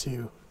 Those are the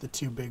two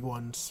big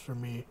ones for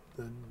me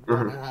that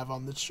I have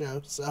on this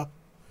show. So,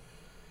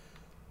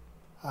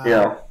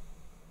 Yeah.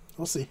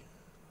 we'll see.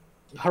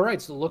 All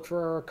right, so look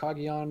for our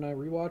Kaguyan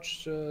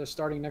rewatch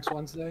starting next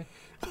Wednesday.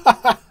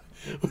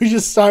 We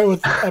just start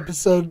with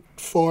episode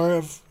 4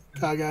 of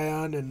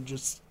Kagayan and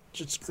just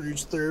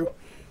cruise through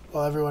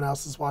while everyone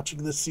else is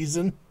watching this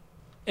season.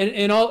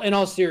 In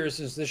all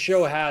seriousness, the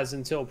show has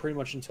pretty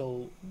much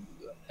until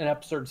an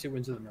episode or 2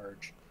 into the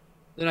merge.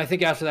 Then I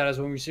think after that is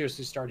when we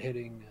seriously start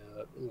hitting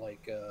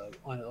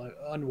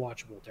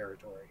unwatchable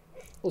territory.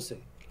 We'll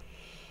see.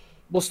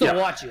 We'll still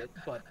watch it,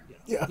 but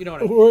you know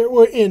what I mean.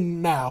 We're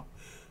in now.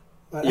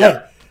 But,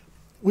 hey,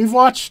 we've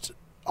watched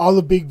all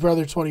the Big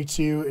Brother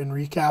 22 and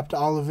recapped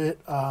all of it.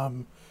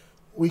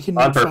 We can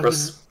on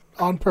purpose.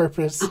 On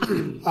purpose.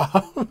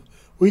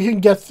 We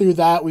can get through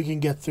that. We can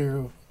get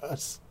through a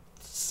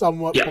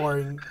somewhat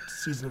boring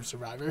season of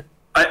Survivor.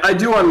 I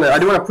do want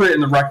to put it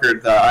in the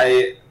record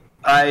that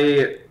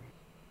I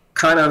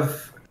kind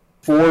of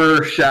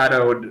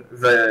foreshadowed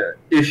the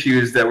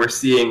issues that we're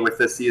seeing with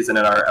this season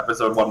in our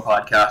episode 1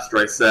 podcast,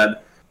 where I said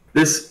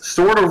this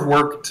sort of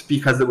worked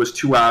because it was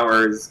 2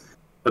 hours,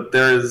 but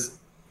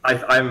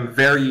I'm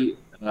very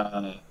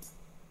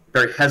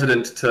very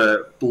hesitant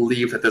to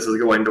believe that this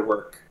is going to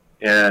work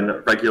in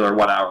regular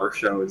 1 hour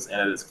shows,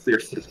 and it is clear.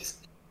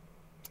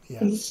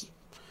 Yes,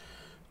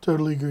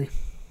 totally agree.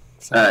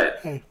 So, all right,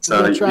 hey,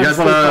 so you guys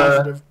want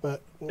positive,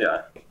 but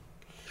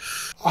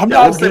I'm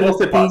not good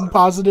at being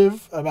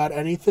positive about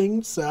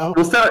anything, so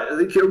we'll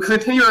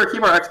continue to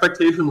keep our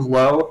expectations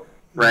low,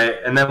 right?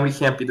 And then we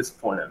can't be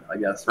disappointed, I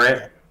guess,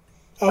 right?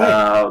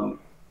 Oh,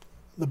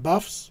 the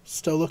buffs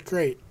still look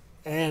great,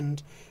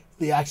 and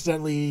they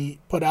accidentally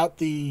put out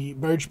the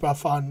merge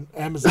buff on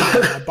Amazon.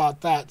 And I bought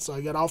that, so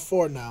I get all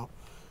 4 now.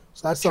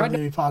 So that's something to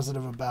be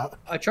positive about.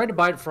 I tried to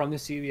buy it from the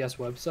CVS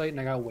website, and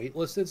I got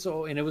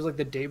waitlisted. And it was like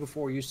the day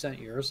before you sent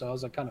yours, so I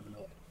was like kind of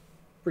annoyed.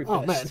 Pretty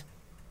pissed. Oh man,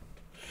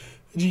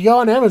 did you go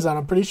on Amazon?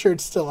 I'm pretty sure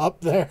it's still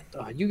up there.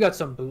 You got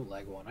some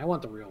bootleg one. I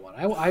want the real one.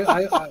 I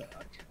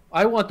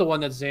want the one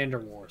that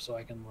Xander wore, so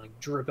I can like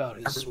drip out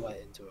his sweat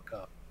into a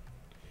cup.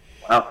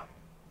 Wow.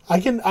 I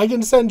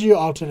can send you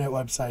alternate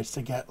websites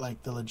to get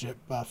like the legit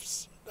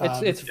buffs.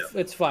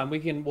 It's fine.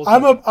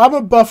 I'm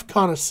a buff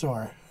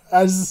connoisseur,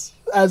 as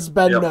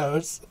Ben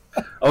knows.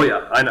 Oh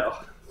yeah, I know.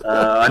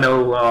 I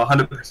know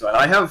 100%.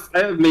 I have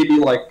maybe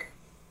like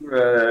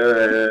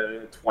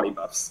 20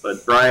 buffs,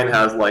 but Brian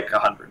has like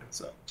 100.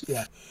 So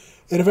yeah.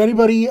 And if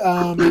anybody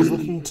is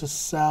looking to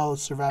sell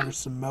Survivor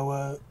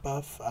Samoa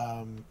buff,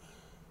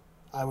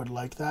 I would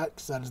like that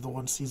because that is the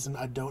one season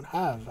I don't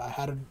have. I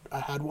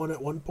had one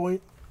at one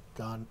point,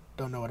 gone.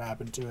 Don't know what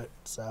happened to it.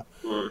 So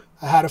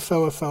I had a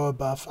Foa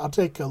buff. I'll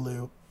take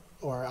Kalu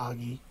or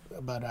Agi,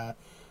 but I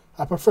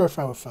prefer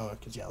Foa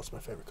because that's my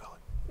favorite color.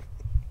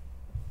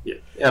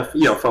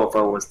 Yeah.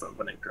 Foa was the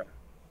winning color.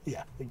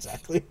 Yeah,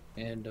 exactly.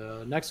 And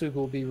next week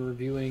we'll be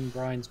reviewing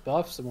Brian's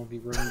buffs, and we'll be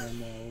reviewing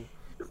them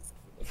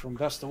from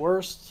best to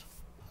worst.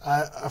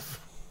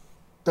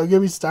 Don't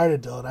get me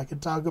started, Dylan. I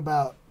could talk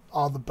about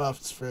all the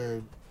buffs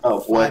for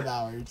 5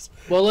 hours.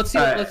 Well, let's see.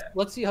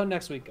 Let's see how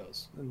next week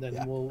goes, and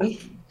then we'll.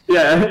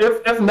 Yeah,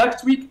 if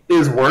next week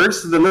is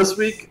worse than this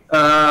week,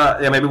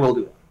 maybe we'll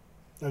do it.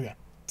 Okay,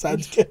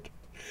 sounds good.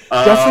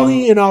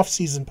 Definitely an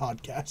off-season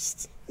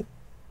podcast.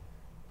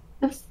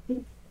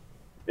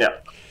 Yeah.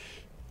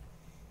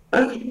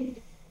 All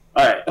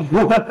right.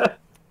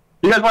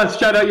 You guys want to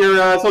shout out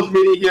your social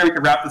media here? We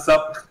can wrap this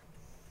up.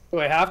 Do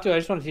I have to? I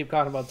just want to keep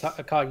talking about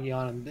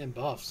Kaguyan and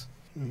buffs.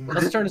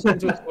 Let's turn this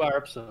into a 2-hour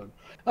episode.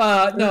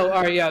 No,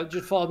 all right, yeah.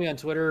 Just follow me on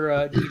Twitter,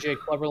 DJ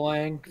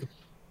Cleverlang.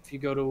 If you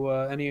go to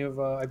any of,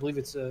 I believe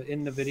it's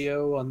in the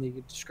video on the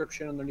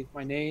description underneath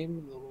my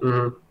name, the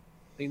little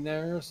thing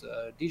there.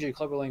 So, DJ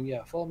Cleverlang,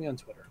 yeah. Follow me on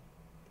Twitter.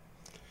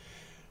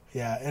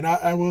 Yeah, and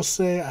I will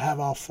say I have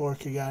all 4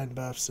 Kagayan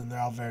buffs, and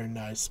they're all very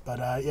nice. But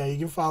yeah, you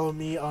can follow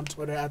me on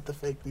Twitter at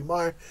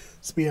 @theFakeBMar.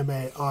 It's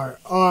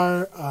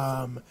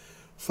BMARR.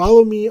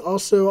 Follow me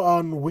also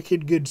on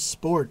Wicked Good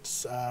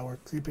Sports. We're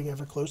creeping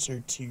ever closer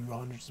to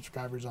 100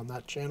 subscribers on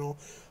that channel.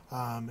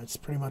 It's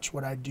pretty much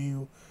what I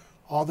do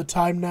all the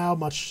time now,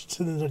 much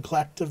to the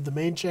neglect of the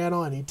main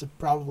channel. I need to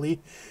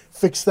probably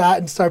fix that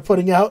and start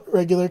putting out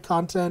regular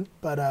content.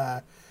 But,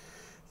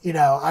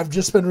 I've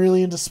just been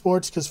really into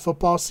sports because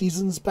football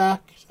season's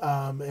back,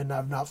 and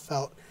I've not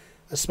felt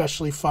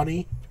especially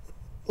funny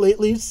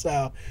lately.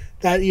 So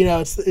that,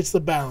 it's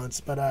the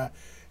balance. But,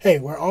 hey,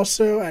 we're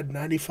also at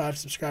 95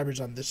 subscribers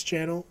on this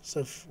channel,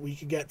 so if we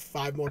could get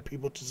 5 more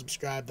people to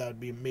subscribe, that would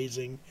be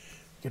amazing.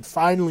 We could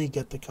finally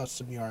get the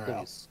custom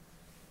URL.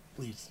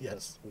 Please,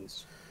 yes.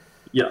 Please.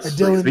 Yes. Are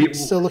Dylan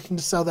still looking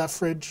to sell that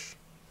fridge?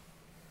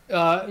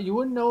 You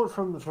wouldn't know it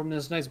from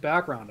this nice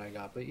background I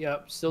got, but yeah,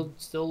 still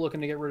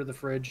looking to get rid of the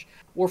fridge,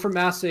 or for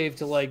Mass Save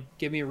to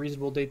give me a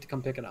reasonable date to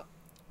come pick it up.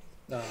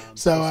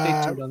 So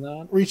stay tuned on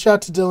that. Reach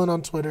out to Dylan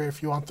on Twitter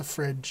if you want the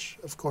fridge,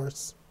 of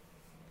course.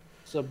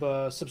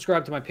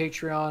 Subscribe to my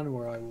Patreon,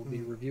 where I will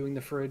be reviewing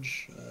the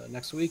fridge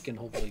next week and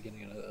hopefully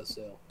getting a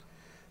sale.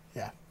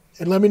 Yeah,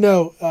 and let me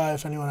know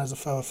if anyone has a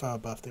faux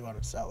buff they want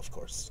to sell. Of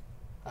course,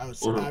 I was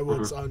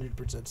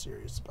 100%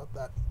 serious about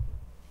that.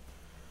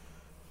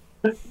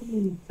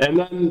 And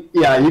then,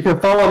 yeah, you can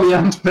follow me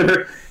on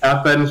Twitter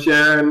at Ben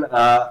Sharon,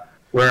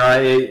 where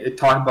I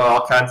talk about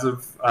all kinds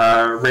of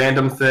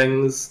random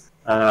things.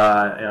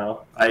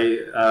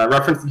 I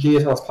referenced the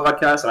Genius House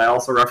podcast, and I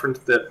also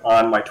referenced it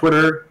on my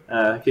Twitter,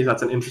 in case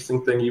that's an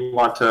interesting thing you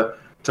want to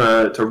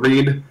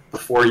read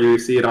before you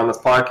see it on this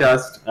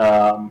podcast.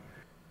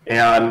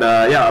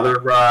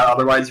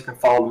 Otherwise you can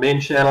follow the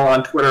main channel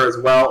on Twitter as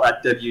well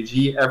at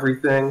WG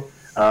Everything,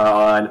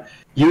 on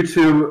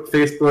YouTube,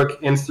 Facebook,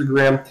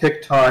 Instagram,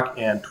 TikTok,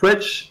 and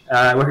Twitch.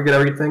 Look at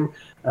everything.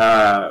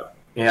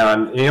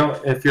 And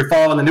if you're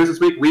following the news this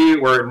week, we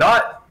were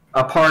not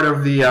a part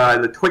of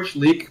the Twitch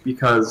leak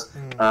because,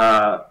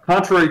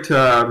 contrary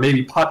to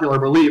maybe popular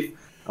belief,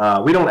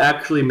 we don't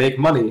actually make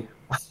money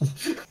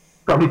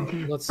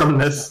from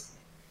this.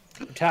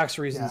 For tax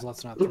reasons,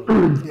 let's not throw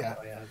that. Yeah.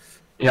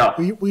 Yeah,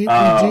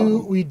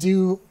 we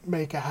do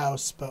make a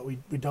house, but we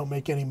don't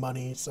make any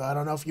money. So I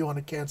don't know if you want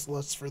to cancel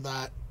us for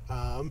that.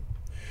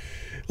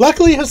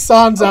 Luckily,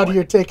 Hassan's out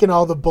here taking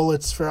all the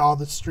bullets for all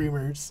the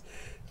streamers.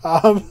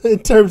 In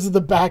terms of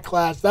the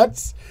backlash,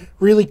 that's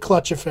really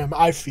clutch of him,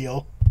 I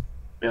feel.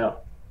 Yeah,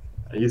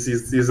 he's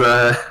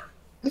a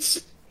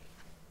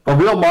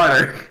real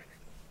martyr.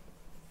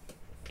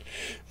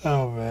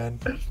 Oh man.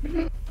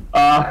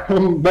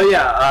 But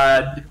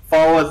yeah,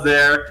 follow us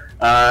there,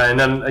 and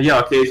then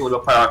occasionally we'll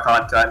put out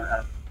content.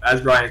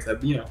 As Brian said, I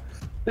think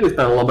it's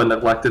been a little bit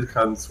neglected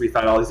because we've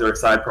had all these other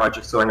side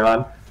projects going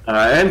on.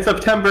 And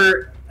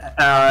September,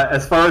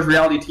 as far as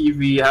reality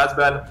TV, has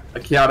been a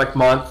chaotic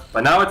month,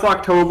 but now it's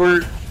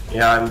October,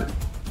 and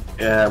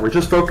we're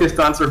just focused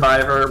on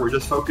Survivor. We're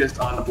just focused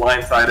on the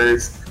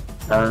Blindsiders.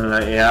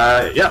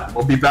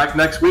 We'll be back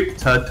next week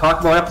to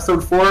talk about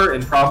episode 4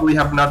 and probably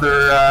have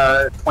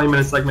another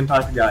 20-minute segment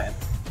on for Guyan.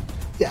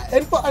 Yeah,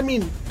 and I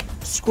mean,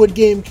 Squid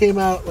Game came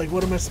out. Like,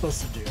 what am I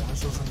supposed to do? Am I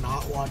supposed to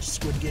not watch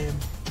Squid Game?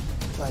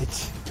 Like,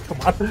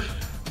 come on.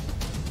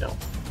 No.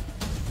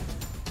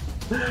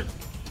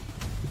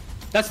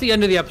 That's the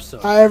end of the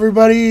episode. Hi,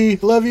 everybody.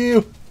 Love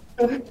you.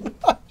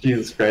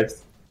 Jesus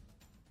Christ.